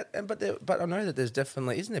was that, but I know that there's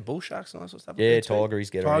definitely, isn't there bull sharks and all that sort of stuff? Yeah, tigeries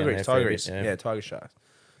get around there. Tigeries. Yeah. Yeah, tiger sharks.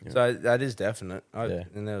 So that is definite. Yeah.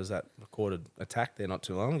 And there was that recorded attack there not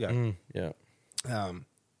too long ago. Yeah.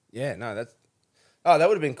 Yeah, no, that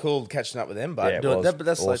would have been cool catching up with them, but Yeah, it was. but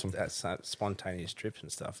that's Awesome. like that's spontaneous trips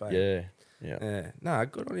and stuff. Eh? Yeah. Yeah. Yeah. No,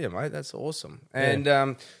 good on you, mate. That's awesome. And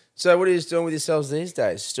so what are you doing with yourselves these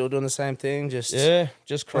days? Still doing the same thing? Just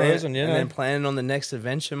Cruising, and then planning on the next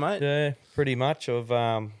adventure, mate? Yeah, pretty much.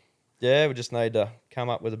 We just need to come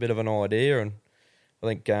up with a bit of an idea, and I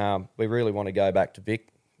think we really want to go back to Vic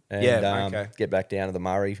and get back down to the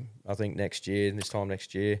Murray. I think this time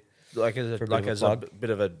next year. Like as a bit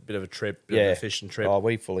of a trip, bit of a fishing trip. Oh,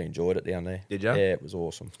 we fully enjoyed it down there. Did you? Yeah, it was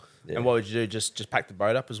awesome. Yeah. And what would you do? Just pack the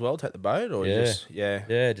boat up as well? Take the boat, or just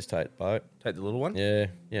just take the boat. Take the little one. Yeah,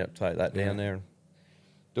 take that down there and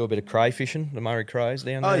do a bit of cray fishing. The Murray crays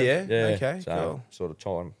down there. Oh yeah, okay, so cool. Sort of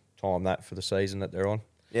time that for the season that they're on.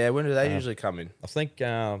 Yeah, when do they usually come in? I think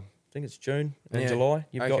it's June and July.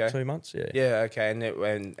 You've got 2 months. Yeah. Yeah. Okay.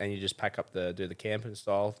 And you just pack up do the camping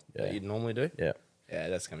style that you'd normally do. Yeah. Yeah,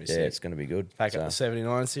 that's gonna be Yeah, sick. it's going to be good. Pack up the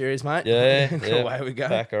 79 series, mate. Yeah, away we go.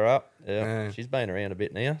 Pack her up. Yeah, she's been around a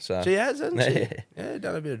bit now. So she has, hasn't she? Yeah,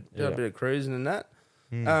 done a bit of cruising and that.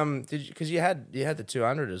 Did you? Because you had the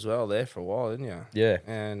 200 as well there for a while, didn't you? Yeah,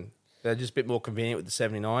 and they're just a bit more convenient with the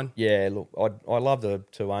 79. Yeah, look, I love the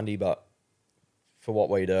 200, but for what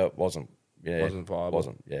we do, it wasn't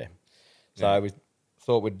viable. So we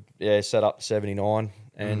thought we'd set up the 79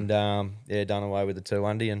 and done away with the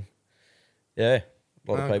 200 and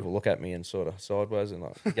a lot of people look at me and sort of sideways and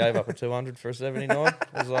like, gave up a 200 for a 79. I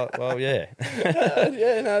was like, well, yeah.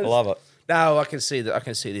 I love it. No, I can see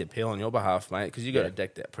the appeal on your behalf, mate, because you got it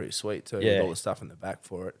decked out pretty sweet too. With all the stuff in the back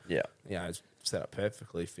for it. Yeah. It's set up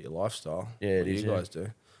perfectly for your lifestyle. Yeah, it is. You guys do.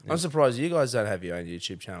 I'm surprised you guys don't have your own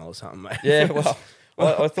YouTube channel or something, mate. Yeah, well,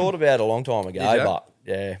 I thought about it a long time ago, but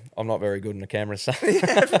I'm not very good in the camera. So. You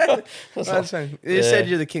said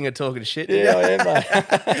you're the king of talking shit. Yeah, I am, mate.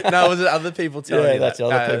 No, was it other people telling you that? Yeah, that's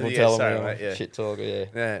other people telling me I'm a shit talker,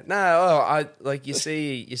 Yeah. No, I like you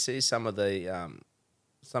see some of the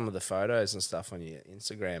photos and stuff on your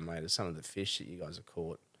Instagram, mate, of some of the fish that you guys have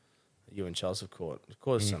caught. You and Charles have caught. Of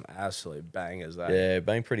course, some absolute bangers, though. Yeah,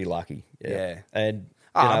 been pretty lucky. Yeah. And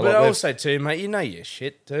but also too, mate, you know your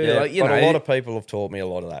shit too. Yeah, like, a lot of people have taught me a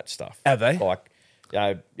lot of that stuff. Have they? Like,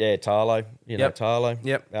 Tarlo, Tarlo.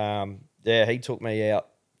 Yep. He took me out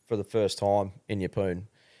for the first time in Yeppoon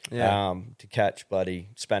to catch bloody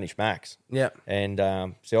Spanish macks. Yeah. And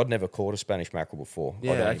I'd never caught a Spanish mackerel before.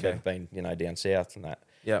 Yeah, I'd only been, down south and that.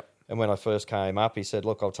 Yep. And when I first came up, he said,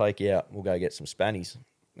 "Look, I'll take you out. We'll go get some Spannies."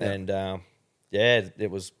 Yep. And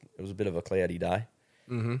it was a bit of a cloudy day.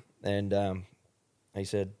 Mm-hmm. And he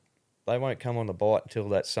said, "They won't come on the bite until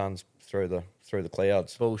that sun's through the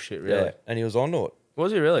clouds." Bullshit, really. Yeah. And he was onto it.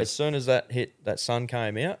 Was he really? As soon as that sun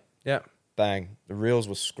came out, bang, the reels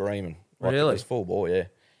were screaming. Like really? It was full bore, yeah.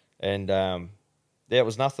 And it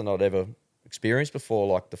was nothing I'd ever experienced before,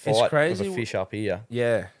 like the fight of a fish up here.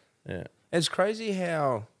 Yeah. Yeah. It's crazy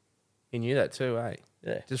how you knew that too, eh?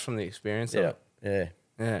 Yeah. Just from the experience of it. Yeah.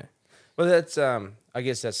 Yeah. Well, that's I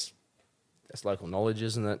guess that's local knowledge,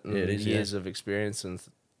 isn't it? And it is. Years of experience and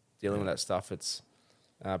dealing with that stuff. It's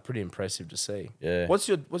pretty impressive to see. Yeah. What's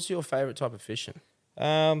your favourite type of fishing?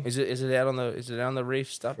 Is it out on the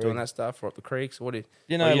reef stuff, doing that stuff, or up the creeks? Or what do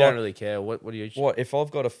you don't really care? What do you? What if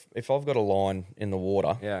I've got a line in the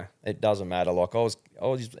water? Yeah. It doesn't matter. Like I was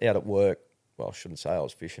out at work. Well, I shouldn't say I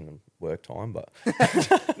was fishing in work time, but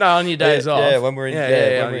no, on your days off. Yeah, when we're in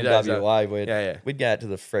when we're in WA, we'd go out to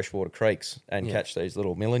the freshwater creeks and catch these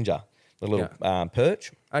little millinger, the little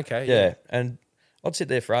perch. Okay. Yeah, and I'd sit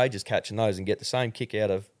there for ages catching those and get the same kick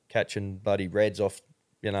out of catching buddy reds off,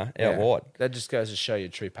 out wide. That just goes to show your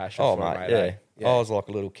true passion. Oh, for mate, it, mate. Yeah. I was like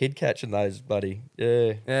a little kid catching those, buddy.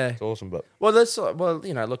 Yeah, it's awesome. But look,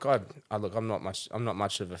 I'm not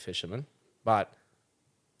much of a fisherman, but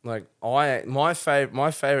like my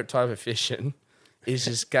favorite type of fishing is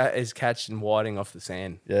just is catching whiting off the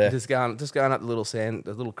sand. Yeah, just going up the little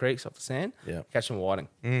creeks off the sand. Yeah, catching whiting.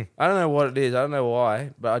 I don't know what it is. I don't know why,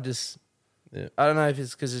 but I don't know if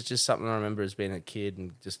it's because it's just something I remember as being a kid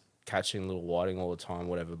and just catching little whiting all the time,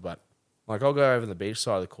 whatever. But like I'll go over the beach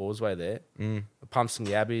side of the causeway there, pump some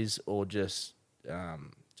yabbies, or just run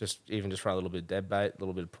a little bit of dead bait, a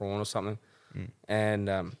little bit of prawn or something, and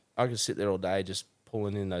I can sit there all day just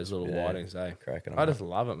pulling in those little whitings. Cracking them I just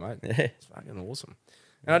love it, mate. It's fucking awesome.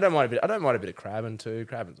 And I don't mind a bit of crabbing too.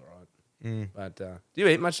 Crabbing's all right. But do you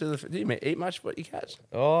eat much of the? Do you eat much what you catch?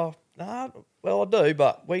 Oh, no, well, I do,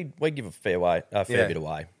 but we give a fair bit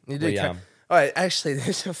away. You do. We, All right, actually,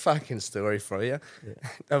 there's a fucking story for you.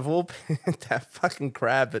 Of all that fucking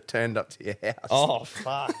crab that turned up to your house. Oh,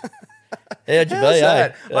 fuck. How'd you How's be,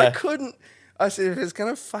 that? eh? I couldn't. I said, if it's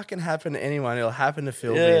gonna fucking happen to anyone, it'll happen to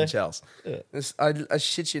Phil and Chels. I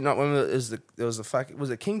shit you not. When was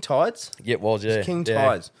it King Tides? Yeah, it was, yeah. King Yeah.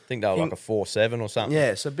 Tides. I think they were like a 4-7 or something.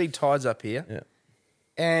 Yeah, so big tides up here. Yeah.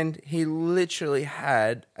 And he literally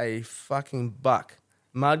had a fucking buck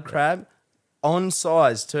mud crab on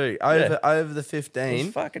size too, over the It 15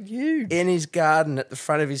 was fucking huge. in his garden at the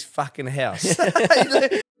front of his fucking house.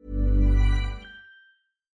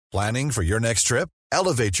 Planning for your next trip?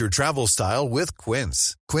 Elevate your travel style with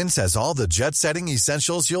Quince. Quince has all the jet-setting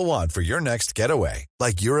essentials you'll want for your next getaway,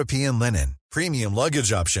 like European linen, premium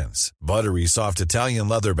luggage options, buttery soft Italian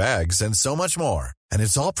leather bags, and so much more. And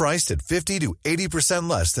it's all priced at 50 to 80%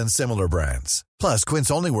 less than similar brands. Plus, Quince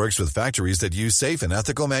only works with factories that use safe and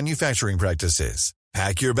ethical manufacturing practices.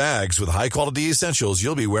 Pack your bags with high-quality essentials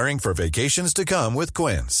you'll be wearing for vacations to come with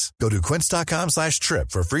Quince. Go to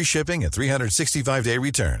quince.com/trip for free shipping and 365-day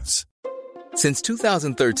returns. Since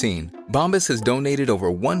 2013, Bombas has donated over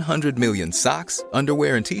 100 million socks,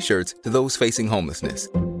 underwear, and T-shirts to those facing homelessness.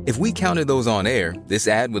 If we counted those on air, this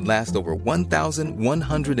ad would last over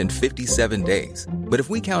 1,157 days. But if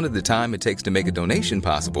we counted the time it takes to make a donation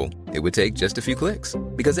possible, it would take just a few clicks.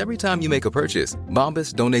 Because every time you make a purchase,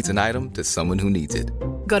 Bombas donates an item to someone who needs it.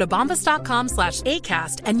 Go to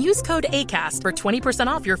bombas.com/ACAST and use code ACAST for 20%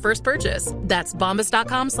 off your first purchase. That's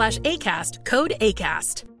bombas.com/ACAST, code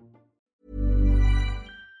ACAST.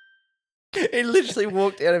 He literally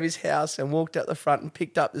walked out of his house and walked out the front and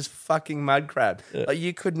picked up this fucking mud crab. Like,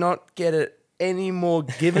 you could not get it any more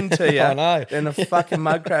given to you I know. than a fucking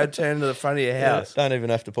mud crab turned to the front of your house. Don't even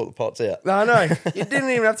have to put the pots out. No, you didn't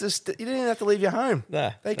even have to. You didn't even have to leave your home.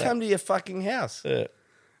 No, They come to your fucking house. Yeah.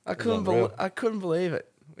 I couldn't believe it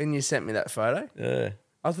when you sent me that photo. Yeah.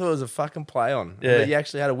 I thought it was a fucking play on. Yeah. But you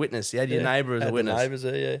actually had a witness. You had your neighbour as a Had the witness. neighbours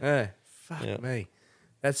there, yeah. Yeah. Fuck me.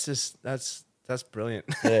 That's brilliant.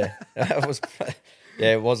 Yeah. It was.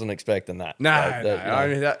 Yeah, wasn't expecting that. No, Like, no. that, you know. I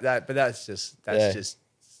mean but that's just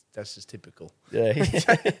typical. Yeah.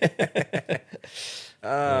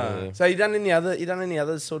 So you done any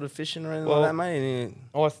other sort of fishing or anything like that, mate?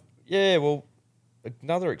 Well,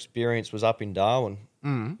 another experience was up in Darwin.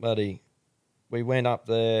 Buddy, we went up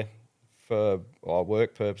there for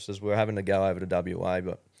work purposes. We were having to go over to WA,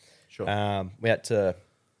 but Sure. we had to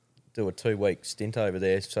do a 2-week stint over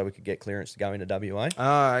there so we could get clearance to go into WA.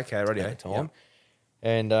 Oh, okay, righty. At the time.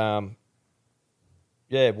 And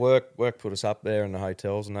work put us up there in the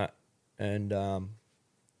hotels and that, and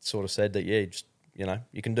sort of said that just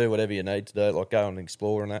you can do whatever you need to do, like go and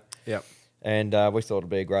explore and that. Yep. And we thought it'd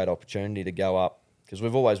be a great opportunity to go up because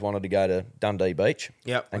we've always wanted to go to Dundee Beach.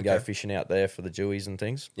 Yep. And go fishing out there for the jewies and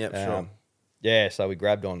things. Yep, sure. Yeah, so we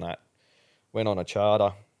grabbed on that. Went on a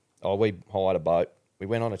charter. Oh, we hired a boat. We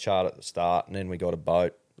went on a charter at the start, and then we got a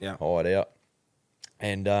boat. Yeah. Hired out.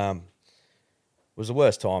 And it was the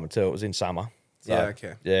worst time until it was in summer. So, Yeah,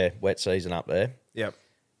 okay. Yeah, wet season up there. Yep.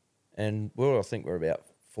 And I think we're about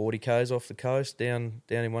 40 k's off the coast down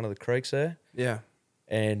in one of the creeks there. Yeah.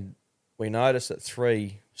 And we noticed that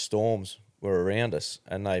 3 storms were around us,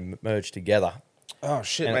 and they merged together. Oh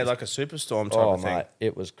shit, And made it was- like a superstorm type of thing. Mate,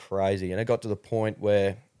 it was crazy. And it got to the point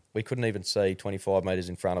where we couldn't even see 25 metres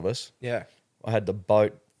in front of us. Yeah. I had the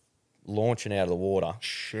boat launching out of the water.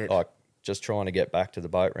 Shit. Like, just trying to get back to the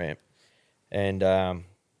boat ramp. And,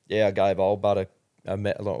 I gave old Bud a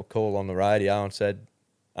little call on the radio and said,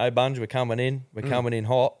 "Hey, Bunge, we're coming in. We're coming in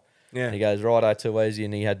hot." Yeah. And he goes, "Righto, too easy."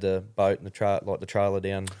 And he had the boat and the trailer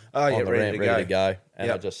down on the ready ramp, to ready to go.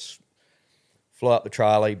 And I just flew up the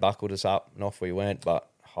trailer, he buckled us up, and off we went. But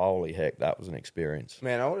holy heck, that was an experience.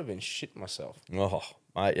 Man, I would have been shitting myself. Oh,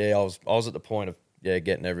 mate, yeah, I was at the point of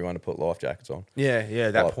getting everyone to put life jackets on.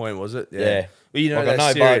 Yeah, that point was it? Yeah. Well, you know, Like, I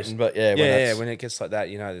that's know serious. boating, but yeah, when it gets like that,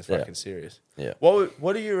 you know, it's fucking serious. Yeah.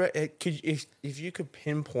 What do you if you could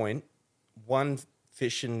pinpoint one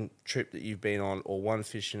fishing trip that you've been on or one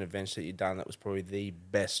fishing adventure that you've done that was probably the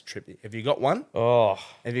best trip? Have you got one? Oh,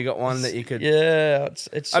 Have you got one that you could? yeah,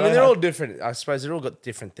 it's. So I mean, they're all hard. different. I suppose they're all got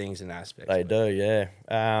different things and aspects. They do, yeah.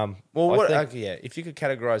 Well, I think- if you could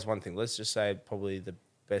categorize one thing, let's just say probably the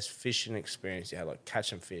best fishing experience you had, like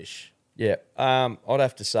catching fish. Yeah, I'd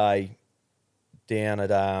have to say down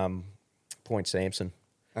at Point Sampson.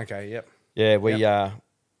 Okay, yep. Yeah, we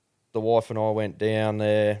the wife and I went down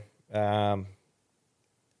there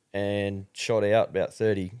and shot out about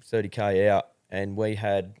 30k out, and we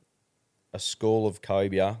had a school of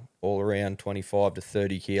cobia all around 25 to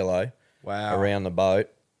 30 kilo. Wow. Around the boat.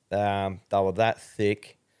 They were that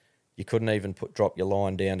thick. You couldn't even drop your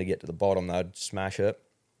line down to get to the bottom. They'd smash it.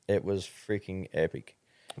 It was freaking epic.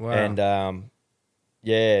 Wow. And,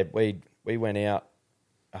 yeah, we went out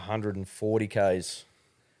 140 Ks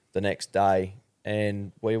the next day,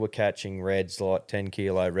 and we were catching reds, like 10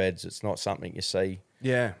 kilo reds. It's not something you see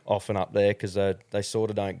often up there because they sort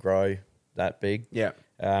of don't grow that big. Yeah.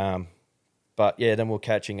 But, yeah, then we're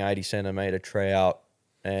catching 80 centimetre trout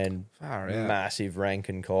and Far out. massive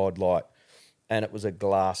Rankin cod, and it was a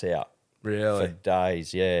glass out. Really? For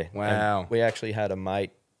days, yeah. Wow. And we actually had a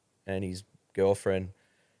mate and his girlfriend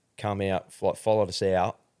come out, followed us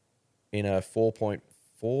out in a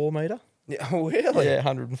 4.4 metre. Yeah, oh, really? Yeah,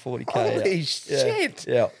 140 K. Holy shit.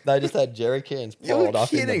 Yeah. They just had jerry cans piled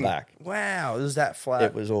up in the back. Wow, it was that flat.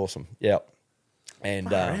 It was awesome. Yeah.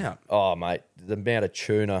 And, oh, mate, the amount of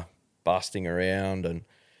tuna busting around and,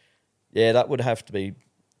 yeah, that would have to be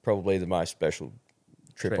probably the most special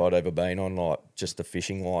trip I'd ever been on, like, just the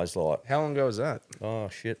fishing-wise, like. How long ago was that? Oh,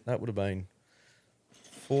 shit, that would have been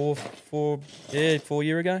 4 years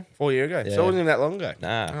ago. 4 years ago? Yeah. So it wasn't even that long ago?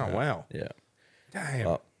 Nah. Oh, wow. Yeah.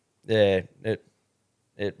 Damn. Yeah,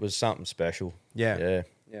 it was something special. Yeah.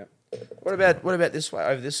 Yeah. What about this way,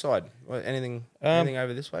 over this side? Anything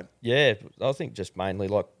over this way? Yeah, I think just mainly,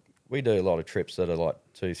 like, we do a lot of trips that are, like,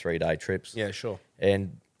 2-3 day trips. Yeah, sure.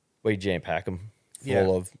 And we jam-pack them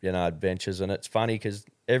full of, adventures. And it's funny because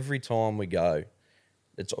every time we go,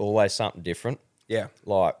 it's always something different. Yeah.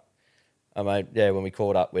 Like, I mean, when we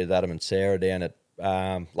caught up with Adam and Sarah down at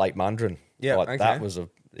Lake Mundrin. Yeah, like, okay. that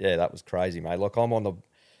was crazy, mate. Like, I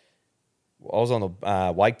was on the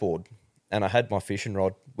wakeboard and I had my fishing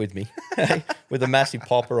rod with me with a massive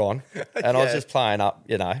popper on. And I was just playing up,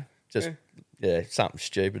 something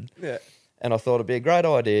stupid. Yeah. And I thought it'd be a great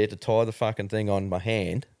idea to tie the fucking thing on my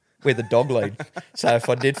hand with a dog lead. So if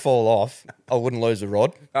I did fall off, I wouldn't lose the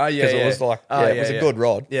rod. Oh, yeah, Because it was like, it was a good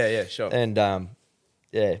rod. Yeah, sure. And,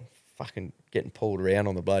 fucking getting pulled around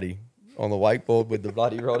on the wakeboard with the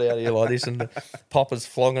bloody rod out here like this and the popper's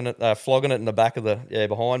flogging it in the back of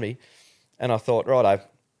behind me. And I thought, righto,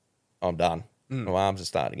 I'm done. My arms are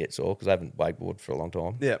starting to get sore because I haven't wakeboarded for a long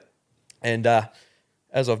time. Yeah. And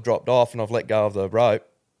as I've dropped off and I've let go of the rope,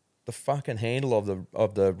 the fucking handle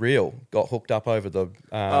of the reel got hooked up over the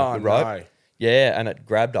rope. No. Yeah, and it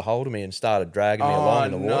grabbed a hold of me and started dragging me along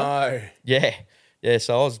in the water. No. Yeah. Yeah,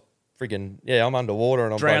 so I was freaking, I'm underwater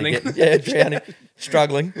and I'm Drowning. drowning,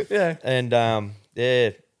 struggling. Yeah. And, I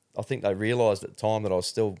think they realised at the time that I was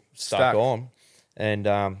still stuck on. And,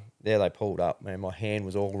 they pulled up, man. My hand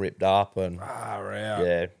was all ripped up and...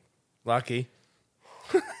 Yeah. Lucky.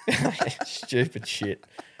 Stupid shit.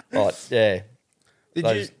 Like, yeah.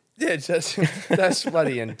 That's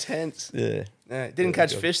bloody intense. Yeah. Didn't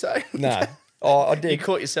catch fish, though? No. Oh, I did. You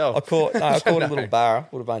caught yourself? I caught a little barra.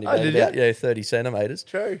 Would have only been about 30 centimetres.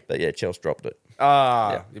 True. But yeah, Chelsea dropped it.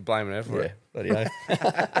 You're blaming her for it. Bloody hell.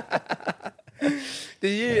 Do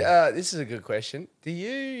you, this is a good question. Do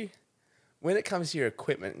you, when it comes to your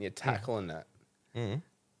equipment and your tackle and that,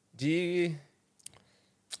 do you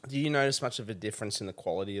notice much of a difference in the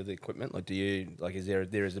quality of the equipment? Like, is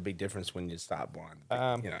there is a big difference when you start buying,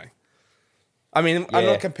 I mean, I'm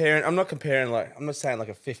not comparing, I'm not saying like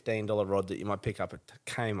a $15 rod that you might pick up at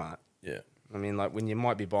Kmart. Yeah. I mean, like when you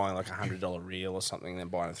might be buying like a $100 reel or something, then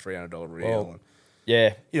buying a $300 reel. Well,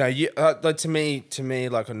 yeah. Like to me,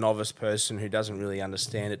 like a novice person who doesn't really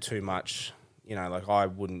understand it too much, like I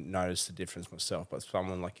wouldn't notice the difference myself. But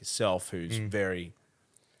someone like yourself who's very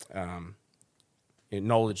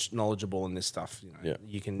knowledgeable in this stuff,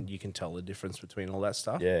 you can tell the difference between all that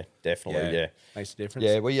stuff. Yeah, definitely. Yeah, makes a difference.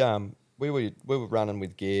 Yeah, we were running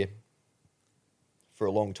with gear for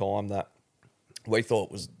a long time that we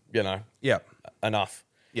thought was enough. Yep.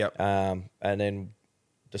 And then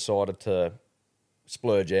decided to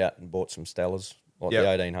splurge out and bought some Stellas, like the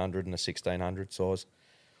 1800 and the 1600 size.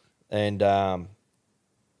 And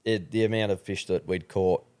the amount of fish that we'd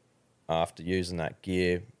caught after using that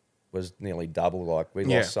gear was nearly double. Like we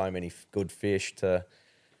lost so many good fish to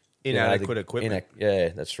inadequate equipment.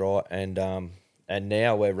 That's right. And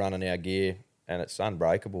now we're running our gear and it's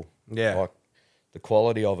unbreakable. Yeah, like the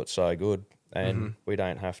quality of it's so good, and we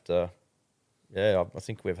don't have to. Yeah, I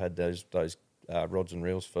think we've had those rods and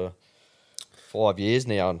reels for 5 years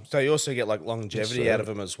now. So you also get like longevity out of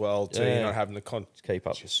them as well too. You're not having to keep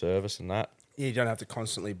up the service and that. Yeah, you don't have to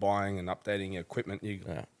constantly buying and updating your equipment.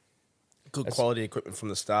 Good quality equipment from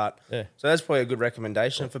the start. Yeah. So that's probably a good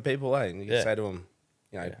recommendation for people. And you can say to them,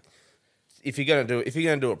 if you're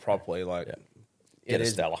gonna do it properly, like Get a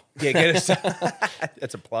Stella. Yeah, get a Stella.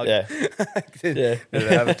 That's a plug. Yeah. Bit of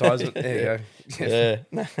an advertisement. There you go. Yeah.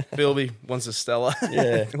 Philby wants a Stella.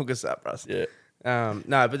 Yeah. Hook us up, Russ. Yeah.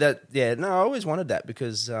 No, but I always wanted that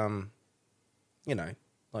because, you know,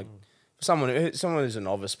 like for someone who's a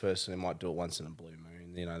novice person, they might do it once in a blue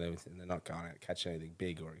moon. You know, they're not going out to catch anything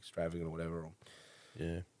big or extravagant or whatever. Or,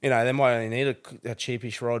 Yeah. you know, they might only need a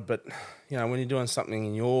cheapish rod, but you know, when you're doing something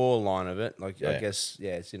in your line of it, like I guess,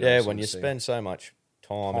 it's when you spend so much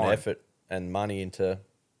time and effort and money into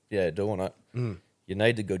doing it, you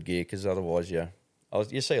need the good gear because otherwise you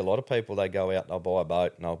see a lot of people, they go out and they'll buy a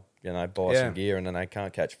boat and they'll buy some gear and then they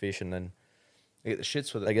can't catch fish and then they get the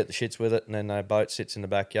shits with it. They get the shits with it and then their boat sits in the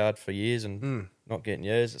backyard for years and not getting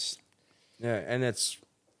used. And it's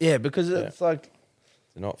because it's like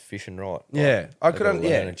they're not fishing right. Yeah, I could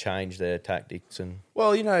learn and change their tactics and.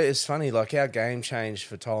 Well, you know, it's funny. Like our game changed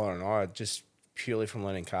for Tyler and I just purely from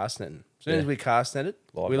learning cast netting. As soon as we cast netted,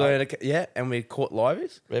 we learned. And we caught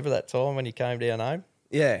liveys. Remember that time when you came down home?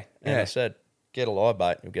 Yeah, and I said, "Get a live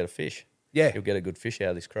bait, and you'll get a fish. Yeah, you'll get a good fish out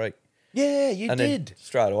of this creek." Yeah, you did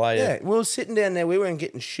straight away. Yeah, we were sitting down there. We weren't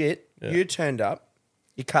getting shit. Yeah. You turned up.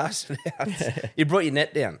 You cast it out. You brought your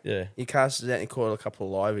net down. Yeah. You cast it out and you caught a couple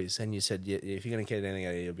of liveys. And you said, if you're going to get anything out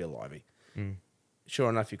of here, it'll be a livey. Sure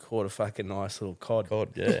enough, you caught a fucking nice little cod.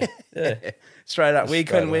 Yeah. Straight up. We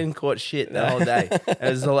couldn't caught shit the whole day. It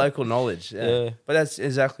was the local knowledge. Yeah. But that's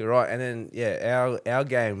exactly right. And then, our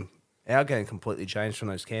game completely changed from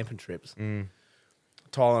those camping trips.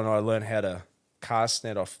 Tyler and I learned how to cast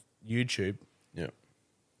net off YouTube. Yeah.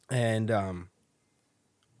 And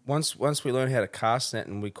once we learned how to cast net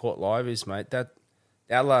and we caught liveys, mate, that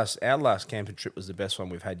our last camping trip was the best one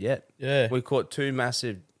we've had yet. Yeah. We caught two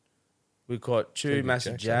massive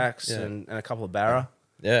jacks and a couple of barra.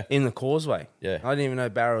 Yeah. In the causeway. Yeah. I didn't even know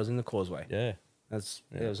barra was in the causeway. Yeah. It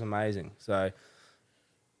was amazing. So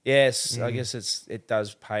yes, I guess it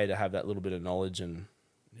does pay to have that little bit of knowledge and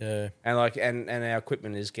and our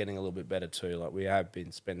equipment is getting a little bit better too. Like we have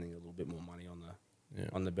been spending a little bit more money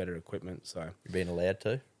on the better equipment. So you're being allowed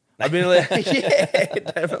to. I've been allowed,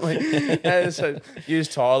 definitely. So use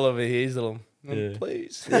Tyler over here, he's little,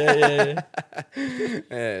 please. Yeah.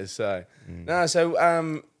 So no,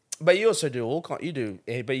 so but you also do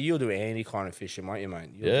but you'll do any kind of fishing, won't you,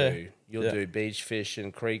 mate? You'll do beach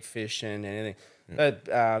fishing, creek fishing, anything.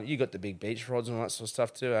 You got the big beach rods and all that sort of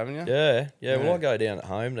stuff too, haven't you? Yeah. Well, I go down at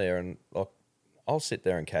home there and I'll sit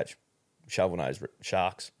there and catch shovel nose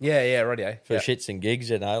sharks. Yeah, radio. For shits and gigs,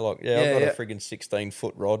 you know, I've got a friggin'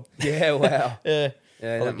 16-foot rod. Yeah, wow. Yeah,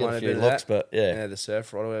 that get a few looks, but the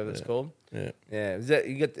surf rod or whatever it's called. Yeah. Is that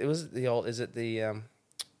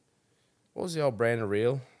what was the old brand of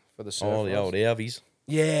reel for the surf rods? The old Alvies.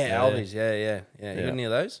 Yeah, Alvies. Yeah. You got any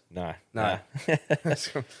of those? No. They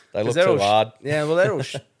look too hard. Yeah, well, they're all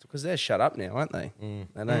because they're shut up now, aren't they?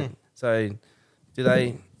 They don't. So, do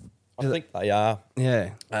they? I think they are.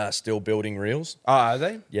 Yeah. Still building reels. Oh, are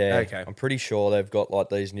they? Yeah. Okay. I'm pretty sure they've got like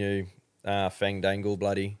these new fang dangle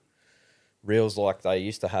bloody reels like they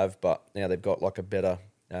used to have, but now they've got like a better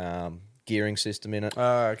gearing system in it.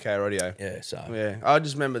 Oh, okay, radio. Yeah. So. Yeah, I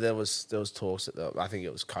just remember there was talks that I think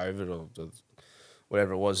it was COVID or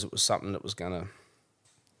whatever it was. It was something that was gonna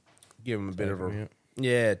give them a bit of a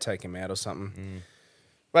take him out or something.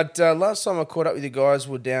 But last time I caught up with you guys,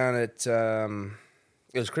 we're down at.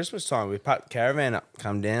 It was Christmas time. We packed the caravan up,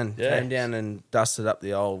 came down and dusted up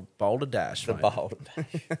the old Boulder Dash. The Boulder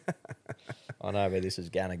Dash. I know where this is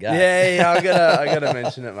gonna go. Yeah, I gotta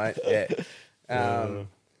mention it, mate.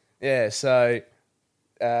 Yeah. So,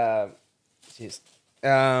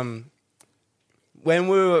 when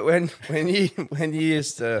you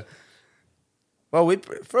used to, well,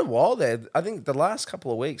 for a while there, I think the last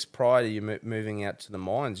couple of weeks prior to you moving out to the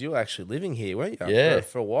mines, you were actually living here, weren't you? Yeah.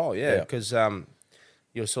 For a while, because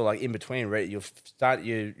you're sort of like in between. You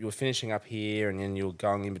were finishing up here, and then you were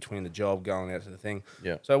going in between the job, going out to the thing.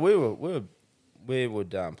 Yeah. So we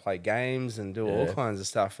would play games and do all kinds of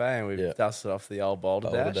stuff, and we've dusted off the old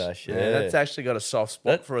Boulder Dash. Yeah, that's actually got a soft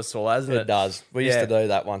spot for us all, hasn't it? It does. We used to do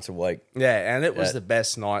that once a week. Yeah, and it was the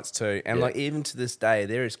best nights too. And like even to this day,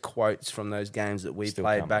 there is quotes from those games that we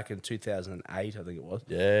played back in 2008, I think it was.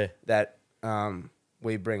 Yeah. That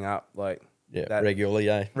we bring up like. Yeah, regularly,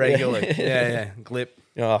 Regularly, yeah. Glip.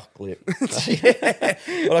 Oh, Glip.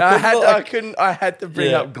 I had to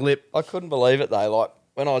bring up Glip. I couldn't believe it though. Like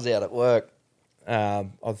when I was out at work, I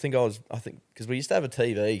think because we used to have a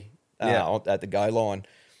TV at the go line,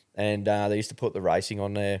 and they used to put the racing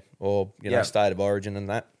on there, or State of Origin and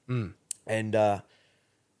that. And there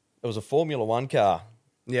was a Formula One car,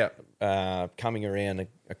 coming around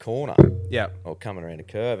a corner, or coming around a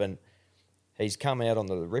curve, and he's come out on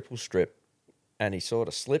the ripple strip and he sort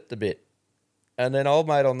of slipped a bit. And then old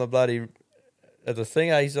mate on the bloody the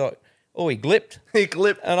thing, he's like, oh, he glipped. He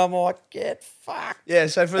glipped. And I'm like, get fucked. Yeah,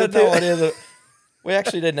 so for I had no idea that we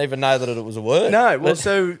actually didn't even know that it was a word. No, well,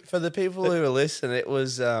 so for the people who are listening, it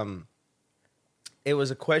was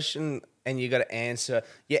a question, and you got to answer.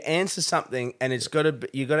 You answer something, and it's got to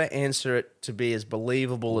you got to answer it to be as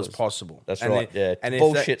believable as possible. That's and right. Then, yeah, and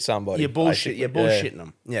bullshit somebody. You're bullshit. You're basically. bullshitting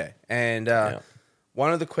them. Yeah, and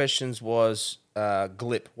one of the questions was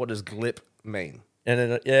glip. What does glip mean?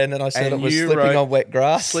 And then I said And it was you slipping wrote on wet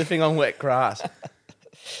grass. Slipping on wet grass.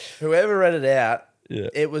 Whoever read it out, Yeah.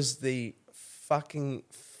 it was the fucking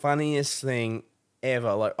funniest thing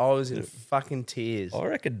ever. Like, I was in fucking tears. I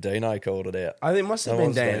reckon Dino called it out. I think it must have That been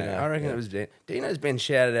was Dino. Dino, I reckon yeah. it was Dino. Dino's been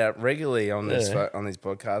shouted out regularly on this Yeah. on these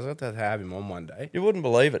podcasts. I have to have him on one day. You wouldn't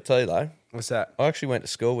believe it too, though. What's that? I actually went to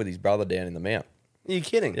school with his brother down in the Mount. Are you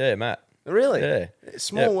kidding? Yeah, Matt. Really? Yeah.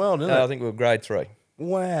 Small world, isn't I it? think we were grade 3.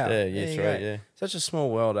 Wow. Yeah, There year you 3, go. yeah. Such a small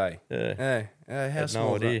world, eh? Yeah. How Had small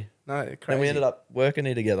no is that? idea. No, crazy. And we ended up working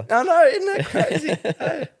here together. I know, isn't that crazy?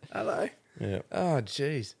 I know. Yeah. Oh,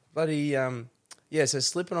 jeez. Bloody, so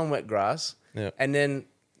slipping on wet grass. Yeah. And then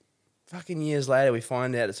fucking years later, we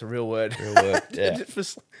find out it's a real word. Real word, yeah.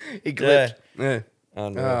 He glipped. Yeah.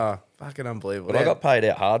 Unreal. Oh, fucking unbelievable. But I got paid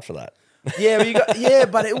out hard for that. Yeah,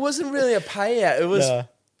 but it wasn't really a payout. It was, No.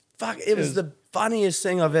 it was the funniest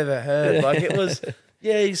thing I've ever heard. Yeah. Like, it was,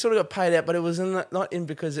 you sort of got paid out, but it was not in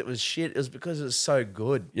because it was shit. It was because it was so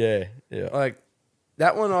good. Yeah, yeah. Like,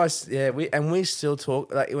 that one, we still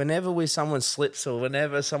talk. Like, whenever someone slips or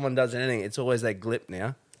whenever someone does anything, it's always that glip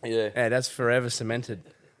now. Yeah. Yeah, that's forever cemented.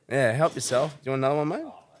 Yeah, help yourself. Do you want another one,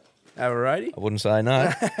 mate? Have a roadie? I wouldn't say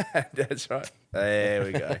no. That's right. There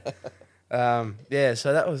we go.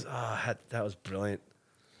 So that was brilliant.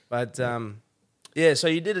 But so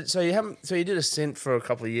you did it. So you did a stint for a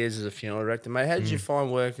couple of years as a funeral director, mate. How did you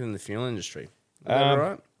find working in the funeral industry? Is that all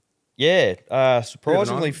right? Yeah,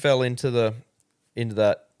 surprisingly Bit of an fell into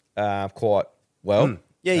that quite well.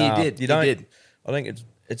 Yeah, you did. You don't. did. I think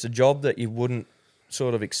it's a job that you wouldn't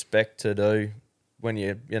sort of expect to do when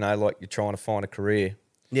you're trying to find a career.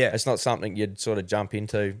 Yeah. It's not something you'd sort of jump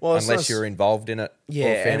into Well, unless you're involved in it Yeah,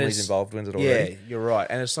 or and family's it's- involved in it already. Yeah, you're right.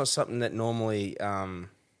 And it's not something that normally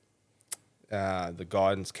the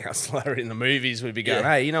guidance counsellor in the movies would be going,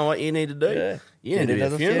 hey, you know what you need to do? Yeah. You need to be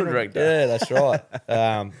a funeral director. Yeah, that's right.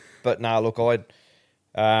 But no, look,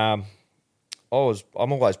 I'm always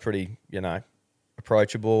pretty,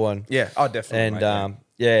 approachable and definitely. and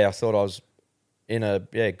mate, I thought I was in a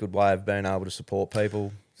good way of being able to support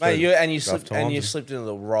people. Mate, through you rough times. slipped into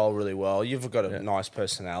the role really well. You've got a nice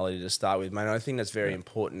personality to start with, mate. I think that's very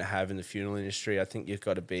important to have in the funeral industry. I think you've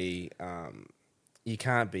got to be, you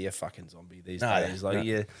can't be a fucking zombie these days. Like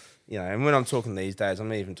and when I'm talking these days,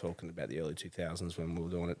 I'm even talking about the early 2000s when we were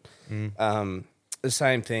doing it. The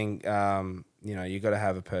same thing. You got to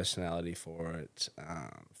have a personality for it,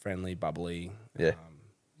 friendly, bubbly. Yeah.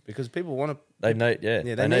 Because people want to. They need,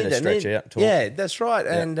 they need to stretch out and talk. Yeah, that's right.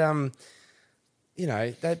 Yeah.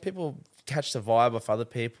 And people catch the vibe of other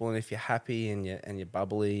people, and if you're happy and you're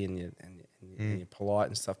bubbly and you're polite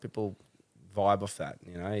and stuff, people vibe off that.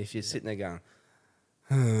 If you're sitting there going,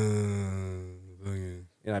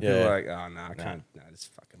 people are like, oh no, I can't. No, it's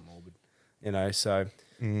fucking morbid. So.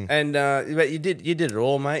 And but you did it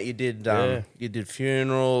all, mate. You did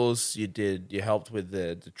funerals. You helped with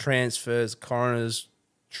the transfers, coroners,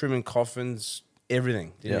 trimming coffins,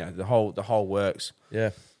 everything. The whole works.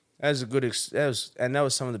 Yeah. That was a good. That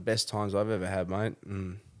was some of the best times I've ever had, mate.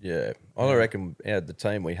 Yeah. I reckon the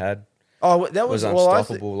team we had Oh, that was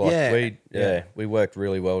unstoppable. We worked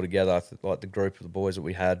really well together. Like the group of the boys that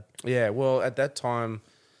we had. Yeah. Well, at that time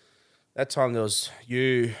there was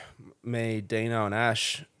you, me, Dino, and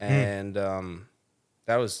Ash, and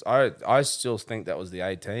that was I still think that was the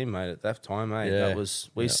A team, mate. At that time, mate, Yeah. that was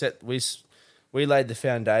we laid the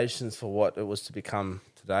foundations for what it was to become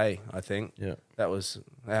today. I think. Yeah. That was.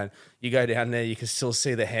 And you go down there, you can still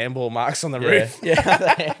see the handball marks on the roof. Yeah, the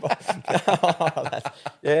handball.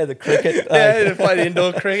 The cricket. They played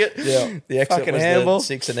indoor cricket. Yeah, the exit fucking was handball. the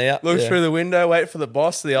 6 and out. Look through the window, wait for the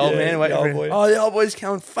boss, the old man, wait the for old him. boy. Oh, the old boy's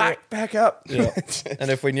coming. Fuck, back up. Yeah. And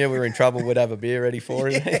if we knew we were in trouble, we'd have a beer ready for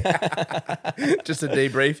him. Just to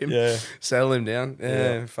debrief him, Yeah. settle him down.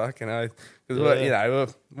 Yeah, fucking oath. Because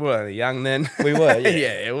we were young then. We were, yeah.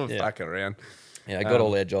 yeah, we were Yeah. fucking around. Yeah, got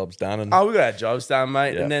all our jobs done. And Oh, we got our jobs done,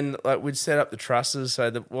 mate. Yeah. And then we'd set up the trusses. So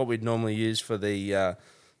what we'd normally use for the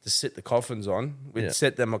to sit the coffins on, we'd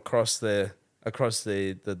set them across the room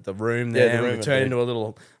there, the room and we'd turn there. into a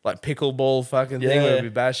little like pickleball fucking thing. Yeah. We'd be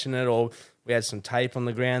bashing it, or We had some tape on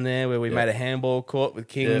the ground there where we made a handball court with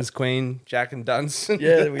Kings, Queen, Jack and Dunstan.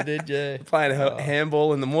 Yeah, we did, yeah. Playing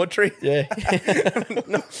handball in the mortuary. Yeah.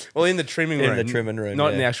 Well, in the trimming room. In the trimming room,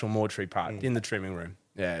 Not in the actual mortuary part, in the trimming room.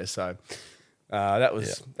 Yeah, so that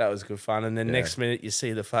was good fun. And then next minute you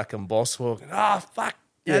see the fucking boss walking. Oh, fuck,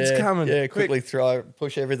 that's coming. Yeah, quickly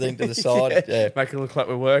push everything to the side. Yeah. Make it look like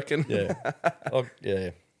we're working. Yeah.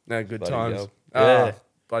 No, good Bloody times. go. Yeah.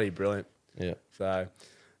 Bloody brilliant. Yeah. So,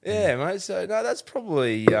 yeah, mate. So, no, that's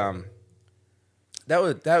probably that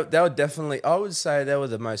would definitely. I would say they were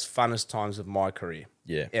the most funnest times of my career.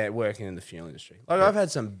 Yeah. Yeah, working in the fuel industry. Like I've had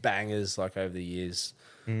some bangers like over the years,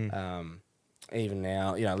 even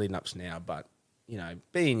now, leading up to now. But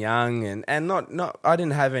being young and not, I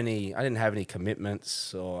didn't have any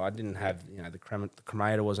commitments, or I didn't have the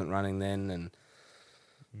cremator wasn't running then, and.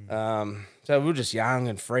 So we were just young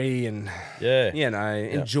and free and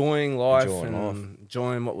enjoying life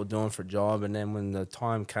enjoying what we're doing for a job. And then when the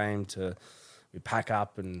time came to we pack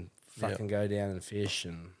up and fucking go down and fish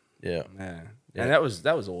and and that was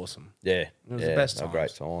awesome. Yeah, it was the best times.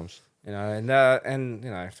 Great times. And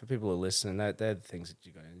for people who are listening, they're the things that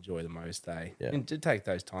you're going to enjoy the most. And to take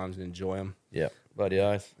those times and enjoy them. Yeah, bloody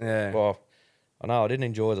oath. Yeah. Well, I know I didn't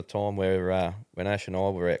enjoy the time where when Ash and I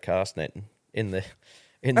were out cast netting in the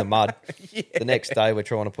mud. The next day we're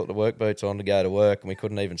trying to put the work boots on to go to work, and we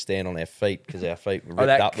couldn't even stand on our feet because our feet were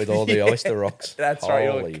ripped up with all the oyster rocks. That's right,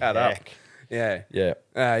 you were cut up. Yeah. Yeah.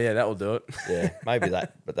 That will do it. Yeah, maybe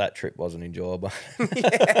but that trip wasn't enjoyable. But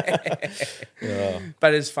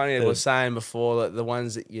it's funny, I was saying before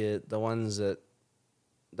that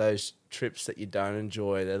those trips that you don't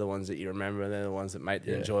enjoy, they're the ones that you remember, and they're the ones that make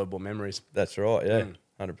the enjoyable memories. That's right, yeah.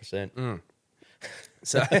 100%.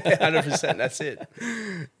 So 100%, that's it.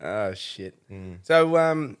 Oh shit. So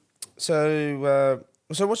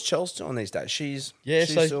what's Chelsea doing these days? She's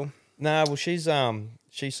still... No, well she's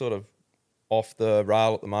sort of off the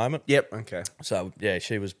rail at the moment. Yep. Okay. So yeah,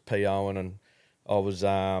 she was POing and I was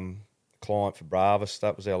client for Bravis.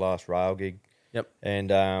 That was our last rail gig. Yep. And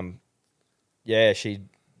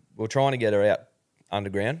we're trying to get her out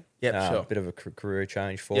underground. Yep. Sure. A bit of a career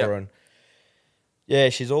change for her, and yeah,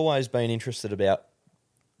 she's always been interested about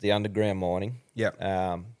the underground mining.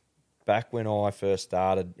 Yeah. Back when I first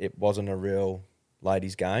started, it wasn't a real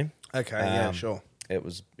ladies' game. Okay. Sure. It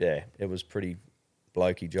was pretty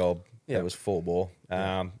blokey job. Yeah. It was full bore.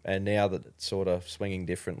 And now that it's sort of swinging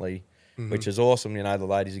differently, which is awesome. The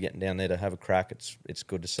ladies are getting down there to have a crack. It's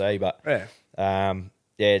good to see. But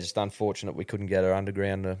just unfortunate we couldn't get her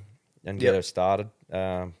underground and get her started.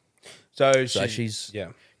 So she's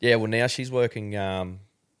yeah. Well, now she's working on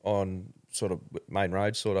sort of main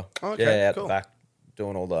road, sort of. Okay, out cool. the back,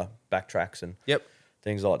 doing all the backtracks and Yep.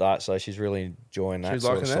 things like that. So she's really enjoying that She's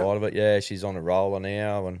sort of liking side that? of it. Yeah, she's on a roller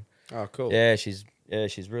now, and Oh, cool. yeah, she's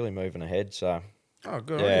really moving ahead. So Oh,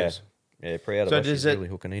 good. yeah, proud of her. She's really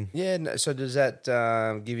hooking in. Yeah. So does that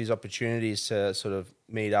give you opportunities to sort of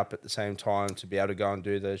meet up at the same time to be able to go and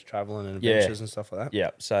do those traveling and adventures and stuff like that? Yeah,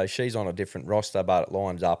 so she's on a different roster, but it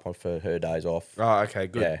lines up for her days off. Oh, okay,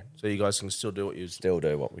 good. Yeah. So you guys can still do what you Still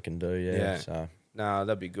do what we can do, yeah. So no,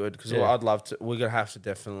 that'd be good because Yeah. I'd love to. We're gonna have to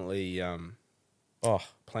definitely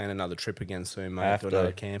plan another trip again soon, mate. Do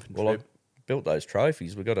another camping trip. I built those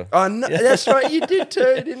trophies. We got to. Oh, no, that's right. You did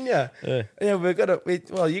too, didn't you? Yeah. We've got to.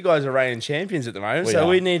 Well, you guys are reigning champions at the moment, We so are.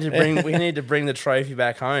 we need to bring the trophy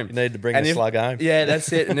back home. You need to bring the slug home. Yeah,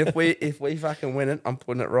 that's it. And if we fucking win it, I'm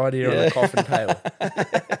putting it right here on the coffin table.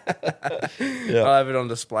 I'll have it on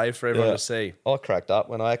display for everyone to see. I cracked up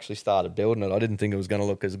when I actually started building it. I didn't think it was going to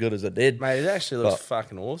look as good as it did. Mate, it actually looks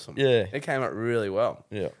fucking awesome. Yeah. It came out really well.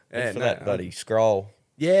 Yeah. Yeah, And for no, that bloody scroll.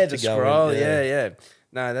 Yeah, to the go in, scroll. yeah. Yeah.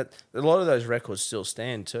 No, that a lot of those records still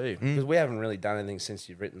stand too because we haven't really done anything since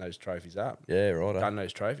you've written those trophies up. Yeah, right. Done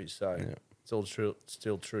those trophies, so it's all true,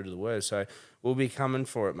 still true to the word. So we'll be coming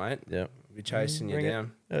for it, mate. Yeah. We'll be chasing you Bring it.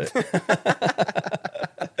 down.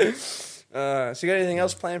 So you got anything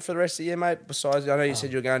else planned for the rest of the year, mate? Besides, I know you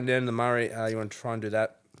said you were going down to the Murray. You want to try and do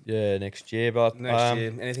that Yeah, next year. But next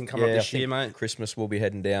year. Anything coming up I this year, think mate? Christmas we'll be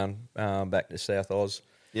heading down back to South Oz.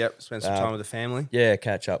 Yep, spend some time with the family. Yeah,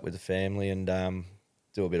 catch up with the family and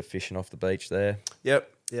do a bit of fishing off the beach there. Yep.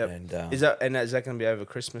 And, is that going to be over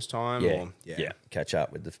Christmas time? Yeah, Or? yeah. Catch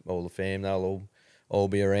up with all the fam. They'll all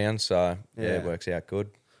be around. So yeah, it works out good.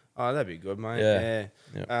 Oh, that'd be good, mate. Yeah.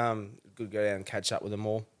 Good go down and catch up with them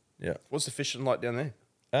all. Yeah. What's the fishing like down there?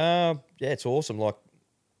 Yeah, it's awesome. Like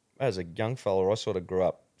as a young fella, I sort of grew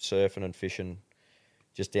up surfing and fishing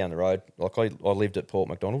just down the road. Like I lived at Port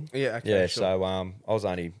MacDonald. Yeah, okay, Yeah, sure. so I was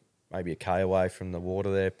only maybe a K away from the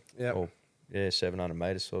water there. Yep. Or 700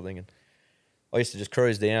 metres sort of thing. And I used to just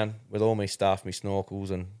cruise down with all my stuff, my snorkels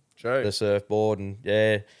and True. the surfboard, and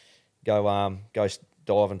go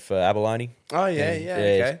diving for abalone. Oh yeah,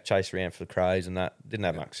 And, okay. chase around for the crays and that. Didn't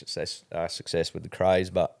have much success with the crays,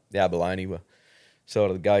 but the abalone were sort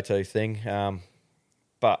of the go-to thing.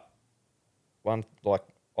 But I'm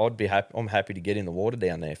happy to get in the water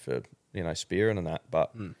down there for spearing and that.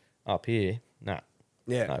 But up here, no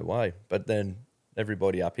way. But then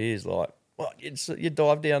everybody up here is like, "What? You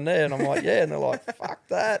dive down there?" And I'm like, "Yeah." And they're like, "Fuck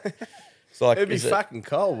that." It's like It'd be fucking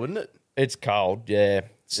cold, wouldn't it? It's cold, yeah.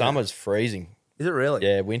 Summer's freezing. Is it really?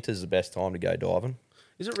 Yeah, winter's the best time to go diving.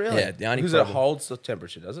 Is it really? Yeah, the only because problem- it holds the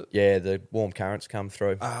temperature, does it? Yeah, the warm currents come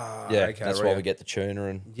through. Ah, yeah, okay, that's why we get the tuna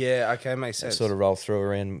and Yeah, okay, makes sense. sort of roll through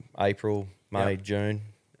around April, May, June.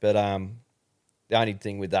 But the only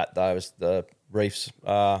thing with that though is the reefs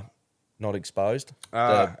are not exposed.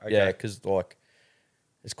 Okay. Yeah, because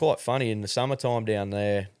it's quite funny in the summertime down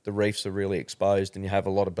there. The reefs are really exposed, and you have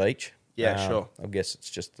a lot of beach. Yeah, sure. I guess it's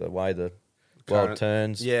just the way the world Current.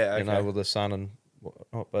 turns. Yeah, okay. with the sun and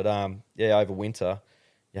whatnot. But over winter,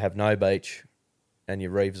 you have no beach, and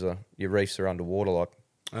your reefs are underwater,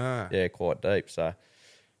 quite deep. So,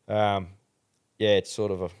 it's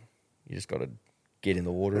sort of you just got to get in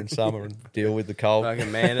the water in summer and deal with the cold. Like a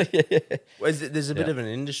man. Yeah. Well, there's a bit of an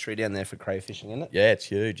industry down there for crayfishing, isn't it? Yeah, it's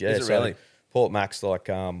huge. Yeah, Is it really? Port Mac's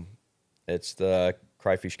it's the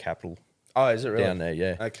crayfish capital Oh, is it really? down there.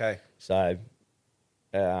 Yeah. Okay. So,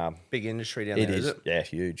 Big industry down it there, is. is it? Yeah,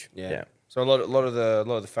 huge. Yeah. So a lot of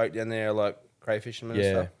the folk down there are like crayfishermen and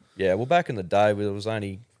Yeah. stuff. Yeah. Well, back in the day, there was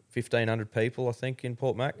only 1,500 people, I think, in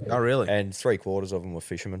Port Mac. Oh, really? And 3/4 of them were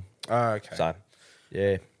fishermen. Oh, okay. So,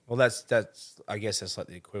 yeah. Well, that's I guess that's like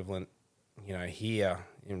the equivalent. Here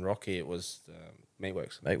in Rocky, it was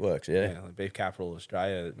Meatworks. Meatworks, yeah. Like beef capital of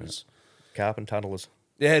Australia. It was. Carpent tunnelers.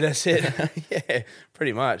 Yeah, that's it. Yeah,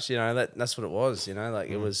 pretty much. That's what it was.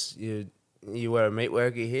 It was you were a meat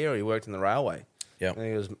worker here, or you worked in the railway. Yeah. I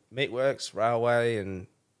think it was meatworks, railway, and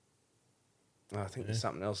I think there's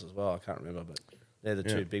something else as well. I can't remember, but they're the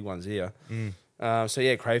two big ones here.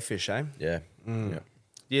 Crayfish, eh? Yeah. Yeah.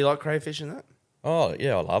 Do you like crayfish and that? Oh,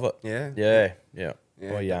 yeah, I love it. Yeah? Yeah.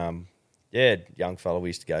 Yeah. Yeah. Young fella, we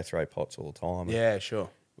used to go throw pots all the time. Yeah, sure.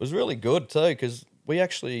 It was really good too, because we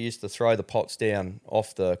actually used to throw the pots down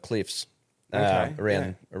off the cliffs around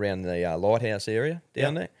the lighthouse area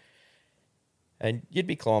down there. And you'd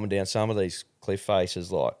be climbing down some of these cliff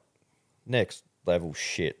faces like next level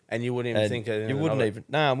shit. And you wouldn't even think of you wouldn't even.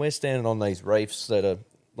 No, and we're standing on these reefs that are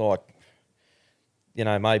like,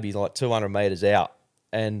 maybe like 200 metres out,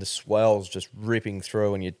 and the swell's just ripping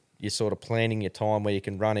through, and you're sort of planning your time where you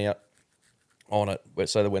can run out on it,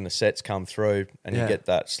 so that when the sets come through and you get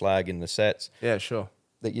that slag in the sets, Yeah, sure.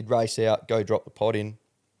 that you'd race out, go drop the pot in,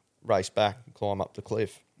 race back, and climb up the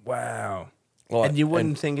cliff. Wow. Like, And you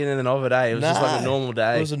wouldn't think anything of it, eh? It was just like a normal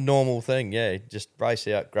day. It was a normal thing, yeah. Just race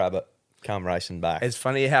out, grab it, come racing back. It's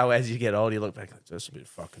funny how as you get older, you look back like, that's a bit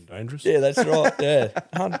fucking dangerous. Yeah, that's right. Yeah,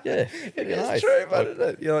 yeah. It is true,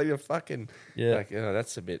 but you're fucking, Yeah.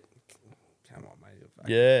 that's a bit, come on, mate.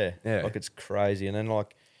 Yeah, like it's crazy. And then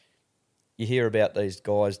you hear about these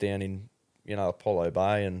guys down in, Apollo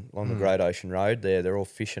Bay and along the Great Ocean Road there. They're all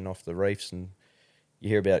fishing off the reefs, and you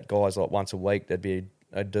hear about guys like once a week there'd be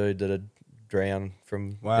a dude that'd drown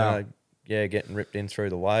from, getting ripped in through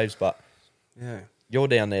the waves. But you're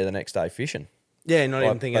down there the next day fishing. Yeah, not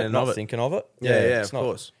even thinking of it. Yeah, it's of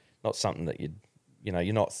course. Not something that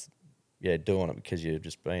you're not doing it because you're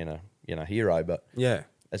just being a hero, but Yeah.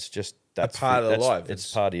 it's just part of the life.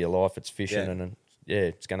 It's part of your life. It's fishing, and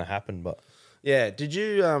it's going to happen. But Yeah. Did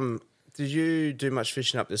you do much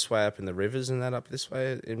fishing up this way, up in the rivers and that, up this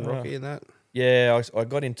way in Rocky and that? yeah, I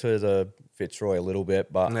got into the Fitzroy a little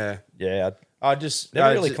bit, but I never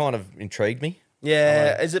really kind of intrigued me.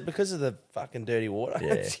 Yeah. Is it because of the fucking dirty water?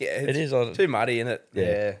 Yeah. It is too muddy, isn't it?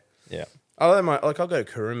 Yeah. Yeah. I'll go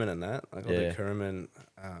to Kuruman and that. I'll do Yeah. Kuruman.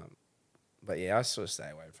 But I sort of stay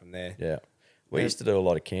away from there. Yeah. We used to do a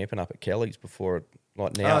lot of camping up at Kelly's before.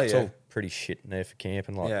 Now it's all pretty shit in there for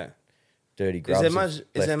camping. Dirty grubs left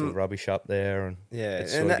the rubbish up there, and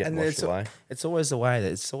it's sort of getting washed away. It's always the way that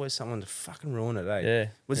it's always someone to fucking ruin it, eh? Yeah.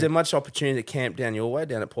 Was there much opportunity to camp down your way,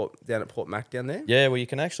 down at Port Mac down there? Yeah, well, you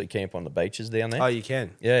can actually camp on the beaches down there. Oh, you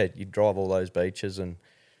can? Yeah, you drive all those beaches, and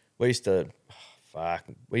we used to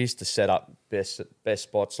set up best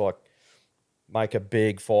spots, like make a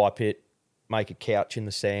big fire pit, make a couch in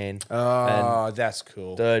the sand. Oh, and that's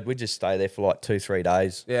cool. Dude, we'd just stay there for like 2-3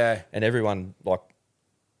 days. Yeah. And everyone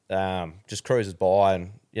just cruises by,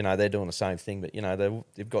 and they're doing the same thing, but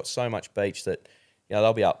they've got so much beach that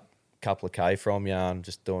they'll be up a couple of K from you and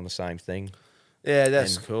just doing the same thing. Yeah,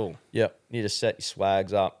 that's cool. Yep. You just set your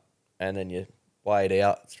swags up and then you wade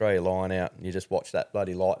out, throw your line out, and you just watch that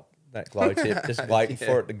bloody light, that glow tip, just waiting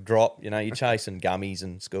for it to drop. You know, you're chasing gummies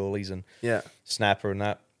and schoolies and snapper and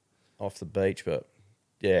that off the beach. But,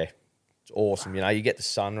 yeah, it's awesome. You know, you get the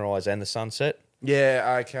sunrise and the sunset.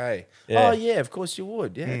 Yeah, okay. Yeah. Oh, yeah, of course you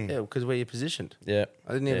would. Yeah, because where you're positioned. Yeah.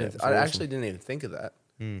 I actually didn't even think of that.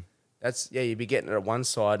 That's you'd be getting it at one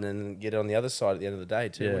side and then get it on the other side at the end of the day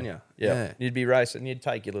too, wouldn't you? Yeah. You'd be racing. You'd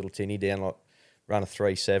take your little tinny down, like run a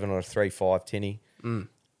 3.7 or a 3.5 tinny.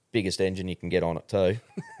 Biggest engine you can get on it too.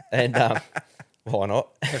 And why not?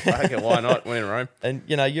 Why not? When in Rome. And,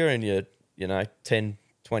 you know, you're in your, 10,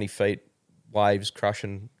 20 feet waves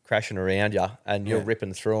crashing around you and you're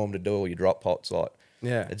ripping through them to do all your drop pots. Like,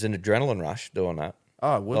 it's an adrenaline rush doing that.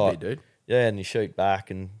 Oh, it would be, dude. Yeah, and you shoot back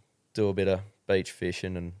and do a bit of beach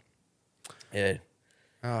fishing and,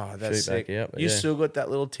 Oh, that's sick. Back out, you still got that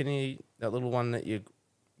little tinny, that little one that you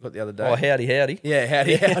got the other day? Oh, howdy. Yeah,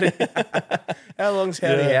 howdy. How long's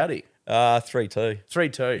howdy? 3.2.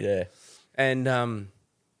 3.2. Yeah. And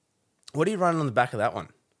what are you running on the back of that one?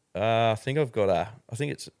 I think I've got I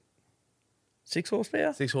think it's 6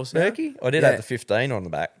 horsepower. 6 horsepower? Murky. I did have the 15 on the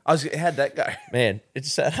back. How'd that go? Man,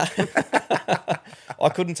 it's I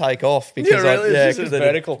couldn't take off because it's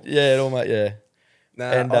vertical. It almost Nah,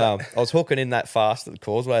 and I was hooking in that fast at the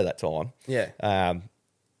causeway that time. Yeah. And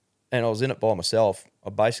I was in it by myself. I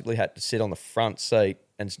basically had to sit on the front seat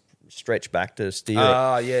and stretch back to steer it.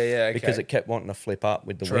 Oh, yeah, okay. Because it kept wanting to flip up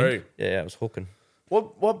with the True. wind. Yeah, I was hooking.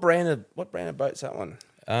 What brand of boat's that one?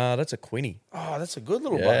 That's a Quinny. Oh, that's a good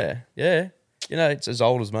little boat. Yeah. You know, it's as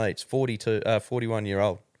old as me. It's 41 year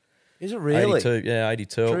old. Is it really? 82. Yeah,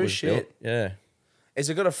 82. True it was shit. Built. Yeah. Has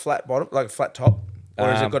it got a flat bottom, like a flat top? Or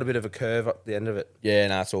has it got a bit of a curve up the end of it? Yeah,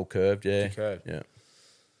 no, it's all curved. Yeah. It's curved. Yeah.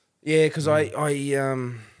 Yeah, because I've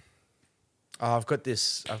got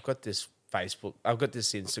this Facebook, I've got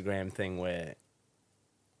this Instagram thing where,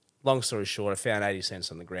 long story short, I found 80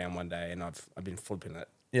 cents on the ground one day and I've been flipping it.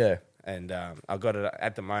 Yeah. And I've got it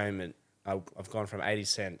at the moment. I've gone from 80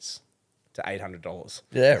 cents to $800.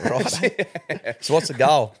 Yeah, right. So what's the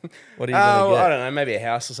goal? What are you going to get? I don't know, maybe a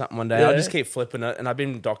house or something one day. Yeah. I'll just keep flipping it, and I've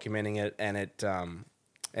been documenting it, and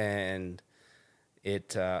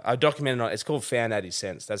I documented it. It's called Found 80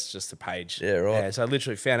 Cents. That's just the page. Yeah, right. Yeah, so I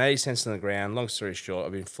literally found 80 cents on the ground. Long story short,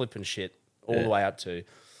 I've been flipping shit all the way up to.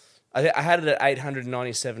 I had it at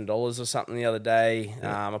 $897 or something the other day.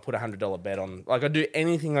 I put a $100 bet on. Like, I do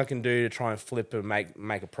anything I can do to try and flip and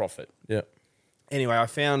make a profit. Yeah. Anyway, I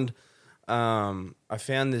found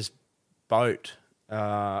this boat,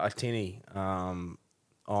 a tinny, on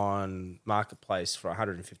Marketplace for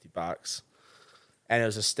 $150, and it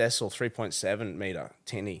was a Stessel 3.7 meter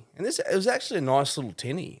tinny, and it was actually a nice little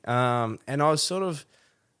tinny. And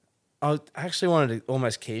I actually wanted to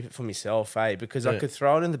almost keep it for myself, because I could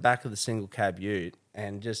throw it in the back of the single cab ute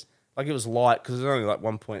and just like it was light because it was only like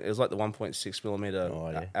it was like the 1.6 millimeter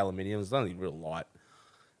aluminium. It was only real light,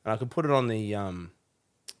 and I could put it on the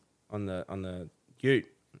ute,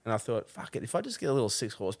 and I thought, fuck it, if I just get a little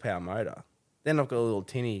 6 horsepower motor, then I've got a little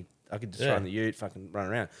tinny, I could just throw in the ute, fucking run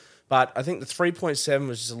around. But I think the 3.7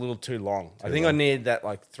 was just a little too long. I needed I that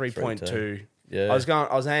like 3.2. Yeah. I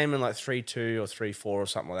was aiming like 3.2 or 3.4 or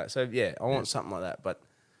something like that. So yeah, I want something like that. But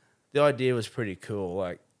the idea was pretty cool,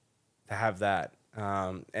 like to have that.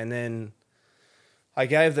 And then I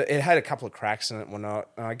gave it had a couple of cracks in it when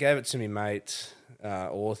I gave it to my mate,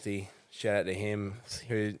 Orthy. Shout out to him,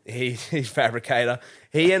 who he's fabricator.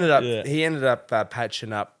 He ended up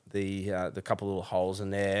patching up the couple of little holes in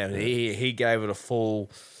there. And he gave it a full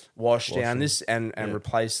wash down this and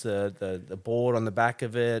replaced the board on the back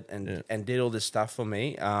of it and did all this stuff for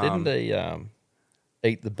me. Didn't he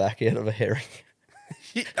eat the back out of a herring?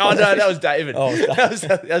 Oh no, that was David. Oh,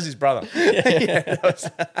 that was his brother. That's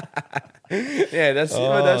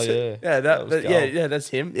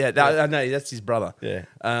him. Yeah, I know that's his brother. Yeah.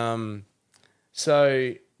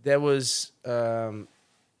 So there was long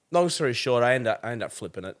story short, I end up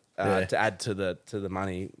flipping it to add to the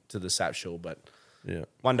money to the Sapshul, but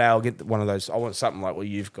one day I'll get one of those. I want something like what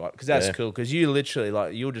you've got because that's cool. Because you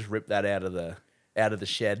literally you'll just rip that out of the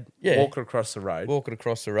shed, walk it across the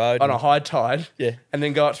road on a high tide, and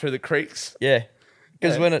then go up through the creeks. Yeah,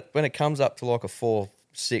 because when it comes up to like a 4.6,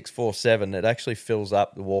 4.7, it actually fills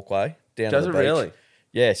up the walkway down. Does to the it beach. really?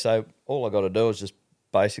 Yeah. So all I got to do is just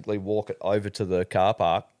basically walk it over to the car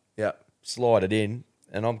park. Yeah. Slide it in,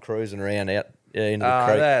 and I'm cruising around out into the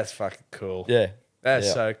creek. That's fucking cool. Yeah.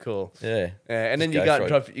 That's so cool. Yeah. And then you go and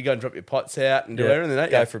drop your pots out and do everything.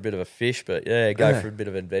 Don't go you? for a bit of a fish, but go for a bit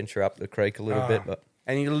of adventure up the creek a little bit. But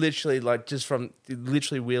And you literally you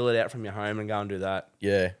literally wheel it out from your home and go and do that.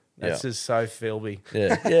 Yeah. That's just so Philby.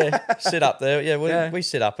 Yeah. Sit up there. Yeah, we Yeah.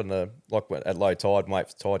 sit up at low tide and wait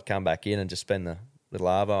for the tide to come back in and just spend the little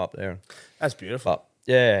arvo up there. That's beautiful. But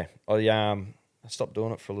yeah, I stopped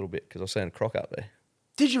doing it for a little bit because I seen a croc up there.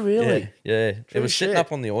 Did you really? Yeah. It was shit. sitting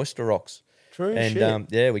up on the oyster rocks. True and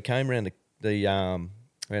shit. we came around around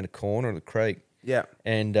the corner of the creek. Yeah.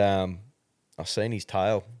 And I seen his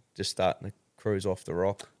tail just starting to cruise off the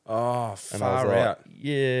rock. Oh, And I was far like, out.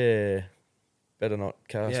 yeah, better not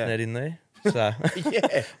cast Yeah. net in there. So,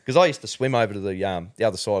 Yeah. because I used to swim over to the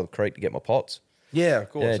other side of the creek to get my pots. Yeah, of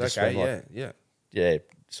course. Yeah, just Okay, swim yeah. Yeah,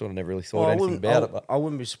 sort of never really thought Well, anything about it. But I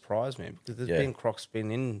wouldn't be surprised, man, because there's Yeah. been crocs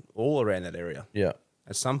been in all around that area yeah,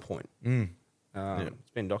 at some point. It's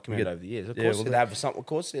been documented over the years. Of yeah, course, well, it'd have some. Of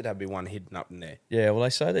course, there'd be one hidden up in there. yeah. Well, they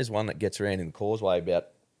say there's one that gets around in the causeway about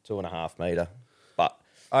 2.5 metre, but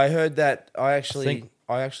I heard that. I think-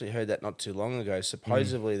 actually heard that not too long ago.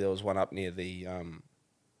 Supposedly, there was one up near the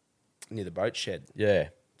boat shed. yeah,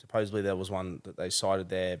 Supposedly, there was one that they sighted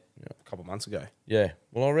there a couple of months ago. yeah.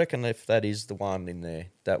 Well, I reckon if that is the one in there,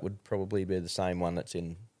 that would probably be the same one that's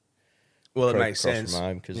in. Well, it Creek makes across sense. from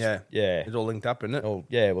home, 'cause, yeah, yeah. it's all linked up, isn't it? Oh,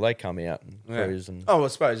 yeah. Well, they come out and Yeah. cruise and Oh, I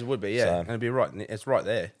suppose it would be. Yeah, So- and it'd be right. It's right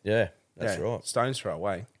there. yeah, that's Yeah, right. Stones throw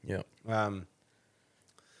away. Yeah,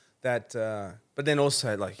 But then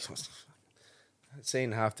also like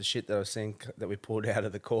seeing half the shit that I've seen that we pulled out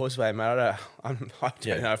of the causeway, mate. I don't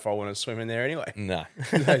know if I want to swim in there anyway. no,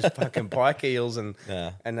 Those fucking pike eels and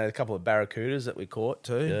Yeah. and a couple of barracudas that we caught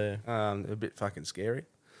too. Yeah. They're a bit fucking scary.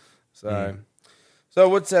 So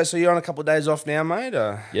what's that? So you're on a couple of days off now, mate?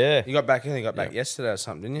 Yeah. You got back yesterday or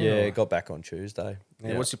something, didn't you? yeah. Or- Got back on Tuesday.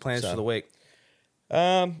 Yeah, what's your plans for the week?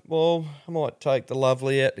 Well, I might take the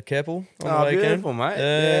lovely out to Keppel on Oh, the weekend. beautiful, mate.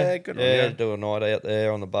 Yeah, good on you. do a night out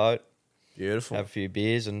there on the boat, Beautiful. have a few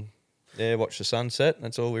beers, and watch the sunset.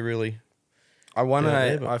 That's all we really. I won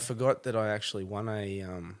Yeah, but- I forgot that I actually won a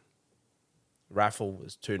raffle. It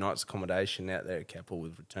was 2 nights accommodation out there at Keppel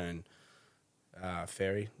with return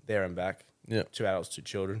ferry there and back. Yeah. 2 adults, 2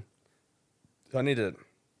 children. So I need to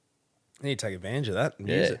take advantage of that and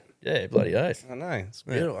use Yeah, it. yeah, bloody oath. I know it's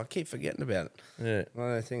beautiful. I keep forgetting about it. Yeah, One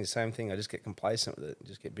of the things, same thing. I just get complacent with it.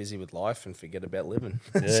 Just get busy with life and forget about living.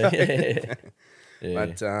 yeah, yeah.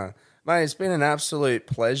 But mate, it's been an absolute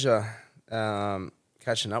pleasure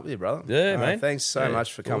catching up with you, brother. Yeah, mate. Thanks so Yeah,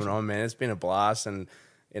 much for coming awesome. on, man. It's been a blast, and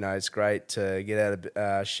it's great to get out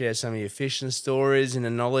of share some of your fishing stories and the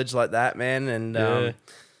knowledge like that, man. And Yeah.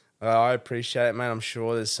 I appreciate it, man. I'm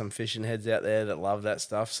sure there's some fishing heads out there that love that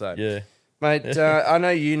stuff. So yeah, mate, I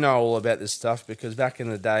know you know all about this stuff because back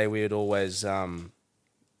in the day we would always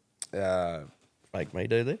make me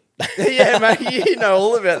do that. yeah, mate, you know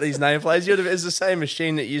all about these nameplates. It's the same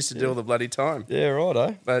machine that used to do all the bloody time. Yeah, right,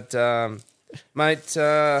 eh? But mate,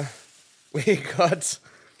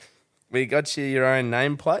 we got you your own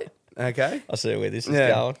nameplate, okay? I see where this is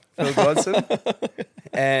going. Phil Gosden,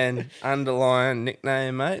 and underlying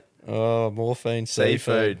nickname, mate, Oh, morphine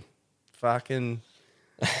seafood. Fucking.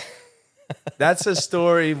 That's a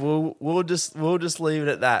story. We'll just leave it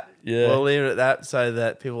at that. Yeah. We'll leave it at that so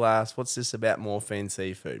that people ask, "What's this about morphine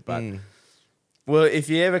seafood?" But well, if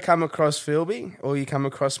you ever come across Philby or you come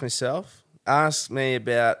across myself, ask me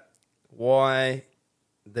about why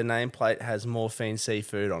the nameplate has morphine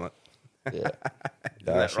seafood on it. Yeah,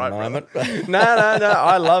 that right, moment. No,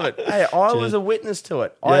 I love it. Hey, I was a witness to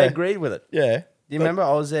it. I Yeah. agreed with it. yeah, You remember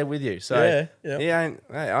I was there with you, so Yeah.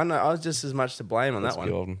 Hey, I know I was just as much to blame on that one.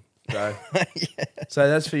 Gordon. So, so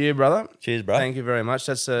that's for you, brother. Cheers, bro. Thank you very much.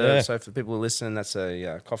 That's Yeah. so for people listening. That's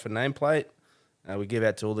a coffin nameplate. We give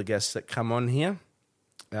out to all the guests that come on here.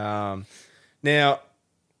 Now,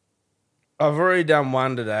 I've already done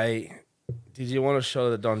one today. Did you want a shot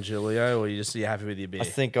of the Don Julio, or you happy with your beer? I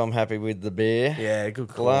think I'm happy with the beer. Yeah, good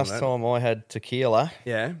The call. last mate. time I had tequila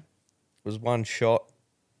Yeah. was one shot,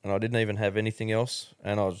 and I didn't even have anything else.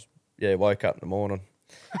 And I was woke up in the morning,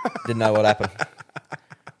 didn't know what happened.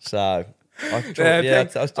 So I I'm stay glad. away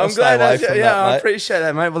from I that, mate. appreciate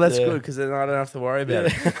that, mate. Well, that's Yeah. good because then I don't have to worry about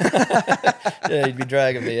it. Yeah, you'd be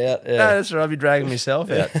dragging me out. No, Yeah, that's right. I'll be dragging myself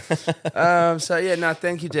out.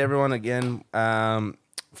 Thank you to everyone again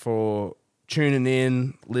for tuning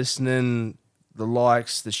in, listening, the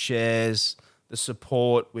likes, the shares, the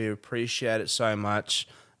support. We appreciate it so much.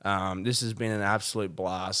 This has been an absolute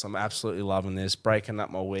blast. I'm absolutely loving this, breaking up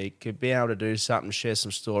my week, being able to do something, share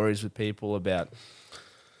some stories with people about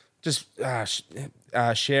just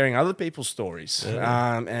sharing other people's stories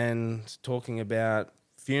and talking about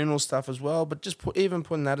funeral stuff as well, but just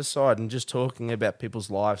putting that aside and just talking about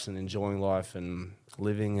people's lives and enjoying life and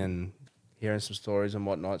living and hearing some stories and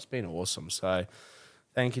whatnot. It's been awesome. So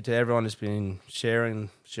thank you to everyone who's been sharing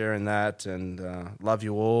that, and love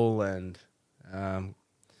you all, and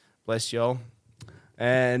bless you all.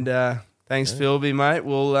 And thanks, Philby, mate.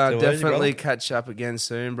 We'll definitely catch up again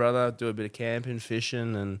soon, brother. Do a bit of camping,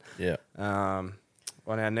 fishing, and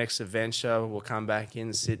on our next adventure, we'll come back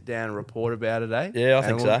in, sit down, and report about it, eh? Yeah, I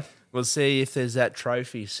think so. We'll see if there's that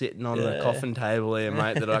trophy sitting on the coffin table here,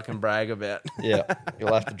 mate, that I can brag about. Yeah,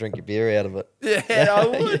 you'll have to drink your beer out of it. Yeah, I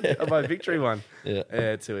would. My victory one.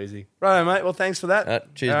 Yeah, too easy. Right, mate. Well, thanks for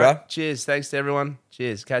that. Cheers, bro. Cheers. Thanks to everyone.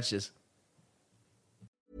 Cheers. Catch us.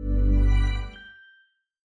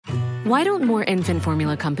 Why don't more infant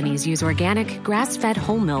formula companies use organic, grass-fed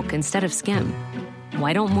whole milk instead of skim?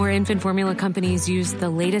 Why don't more infant formula companies use the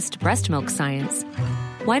latest breast milk science?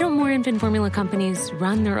 Why don't more infant formula companies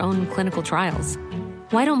run their own clinical trials?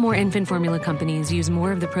 Why don't more infant formula companies use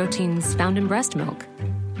more of the proteins found in breast milk?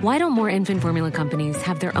 Why don't more infant formula companies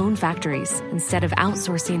have their own factories instead of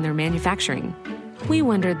outsourcing their manufacturing? We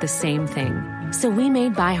wondered the same thing. So we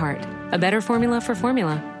made ByHeart, a better formula for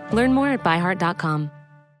formula. Learn more at byheart.com.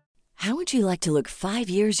 How would you like to look 5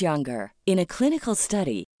 years younger? In a clinical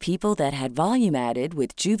study, people that had volume added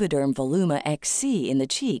with Juvederm Voluma XC in the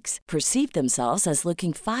cheeks perceived themselves as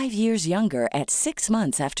looking 5 years younger at 6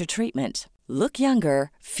 months after treatment. Look younger,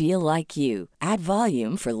 feel like you. Add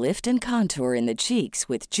volume for lift and contour in the cheeks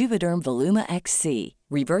with Juvederm Voluma XC.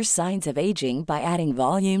 Reverse signs of aging by adding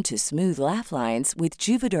volume to smooth laugh lines with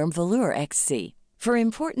Juvederm Volure XC. For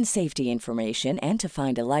important safety information and to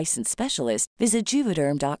find a licensed specialist, visit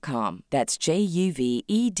Juvederm.com. That's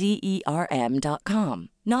JUVEDERM.com.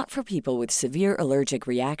 Not for people with severe allergic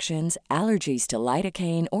reactions, allergies to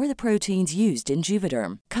lidocaine, or the proteins used in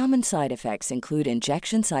Juvederm. Common side effects include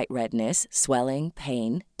injection site redness, swelling,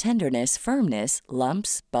 pain, tenderness, firmness,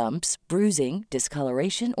 lumps, bumps, bruising,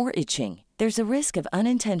 discoloration, or itching. There's a risk of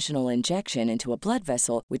unintentional injection into a blood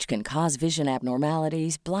vessel, which can cause vision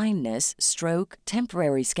abnormalities, blindness, stroke,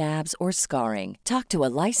 temporary scabs, or scarring. Talk to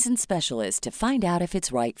a licensed specialist to find out if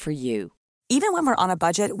it's right for you. Even when we're on a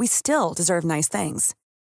budget, we still deserve nice things.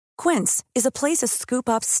 Quince is a place to scoop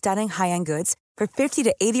up stunning high-end goods for 50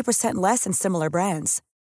 to 80% less than similar brands.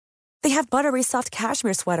 They have buttery soft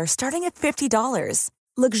cashmere sweaters starting at $50,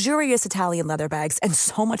 luxurious Italian leather bags, and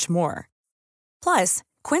so much more. Plus,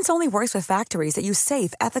 Quince only works with factories that use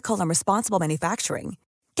safe, ethical, and responsible manufacturing.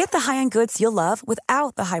 Get the high-end goods you'll love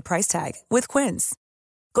without the high price tag with Quince.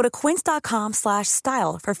 Go to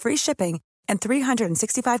quince.com/style for free shipping and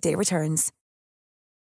 365-day returns.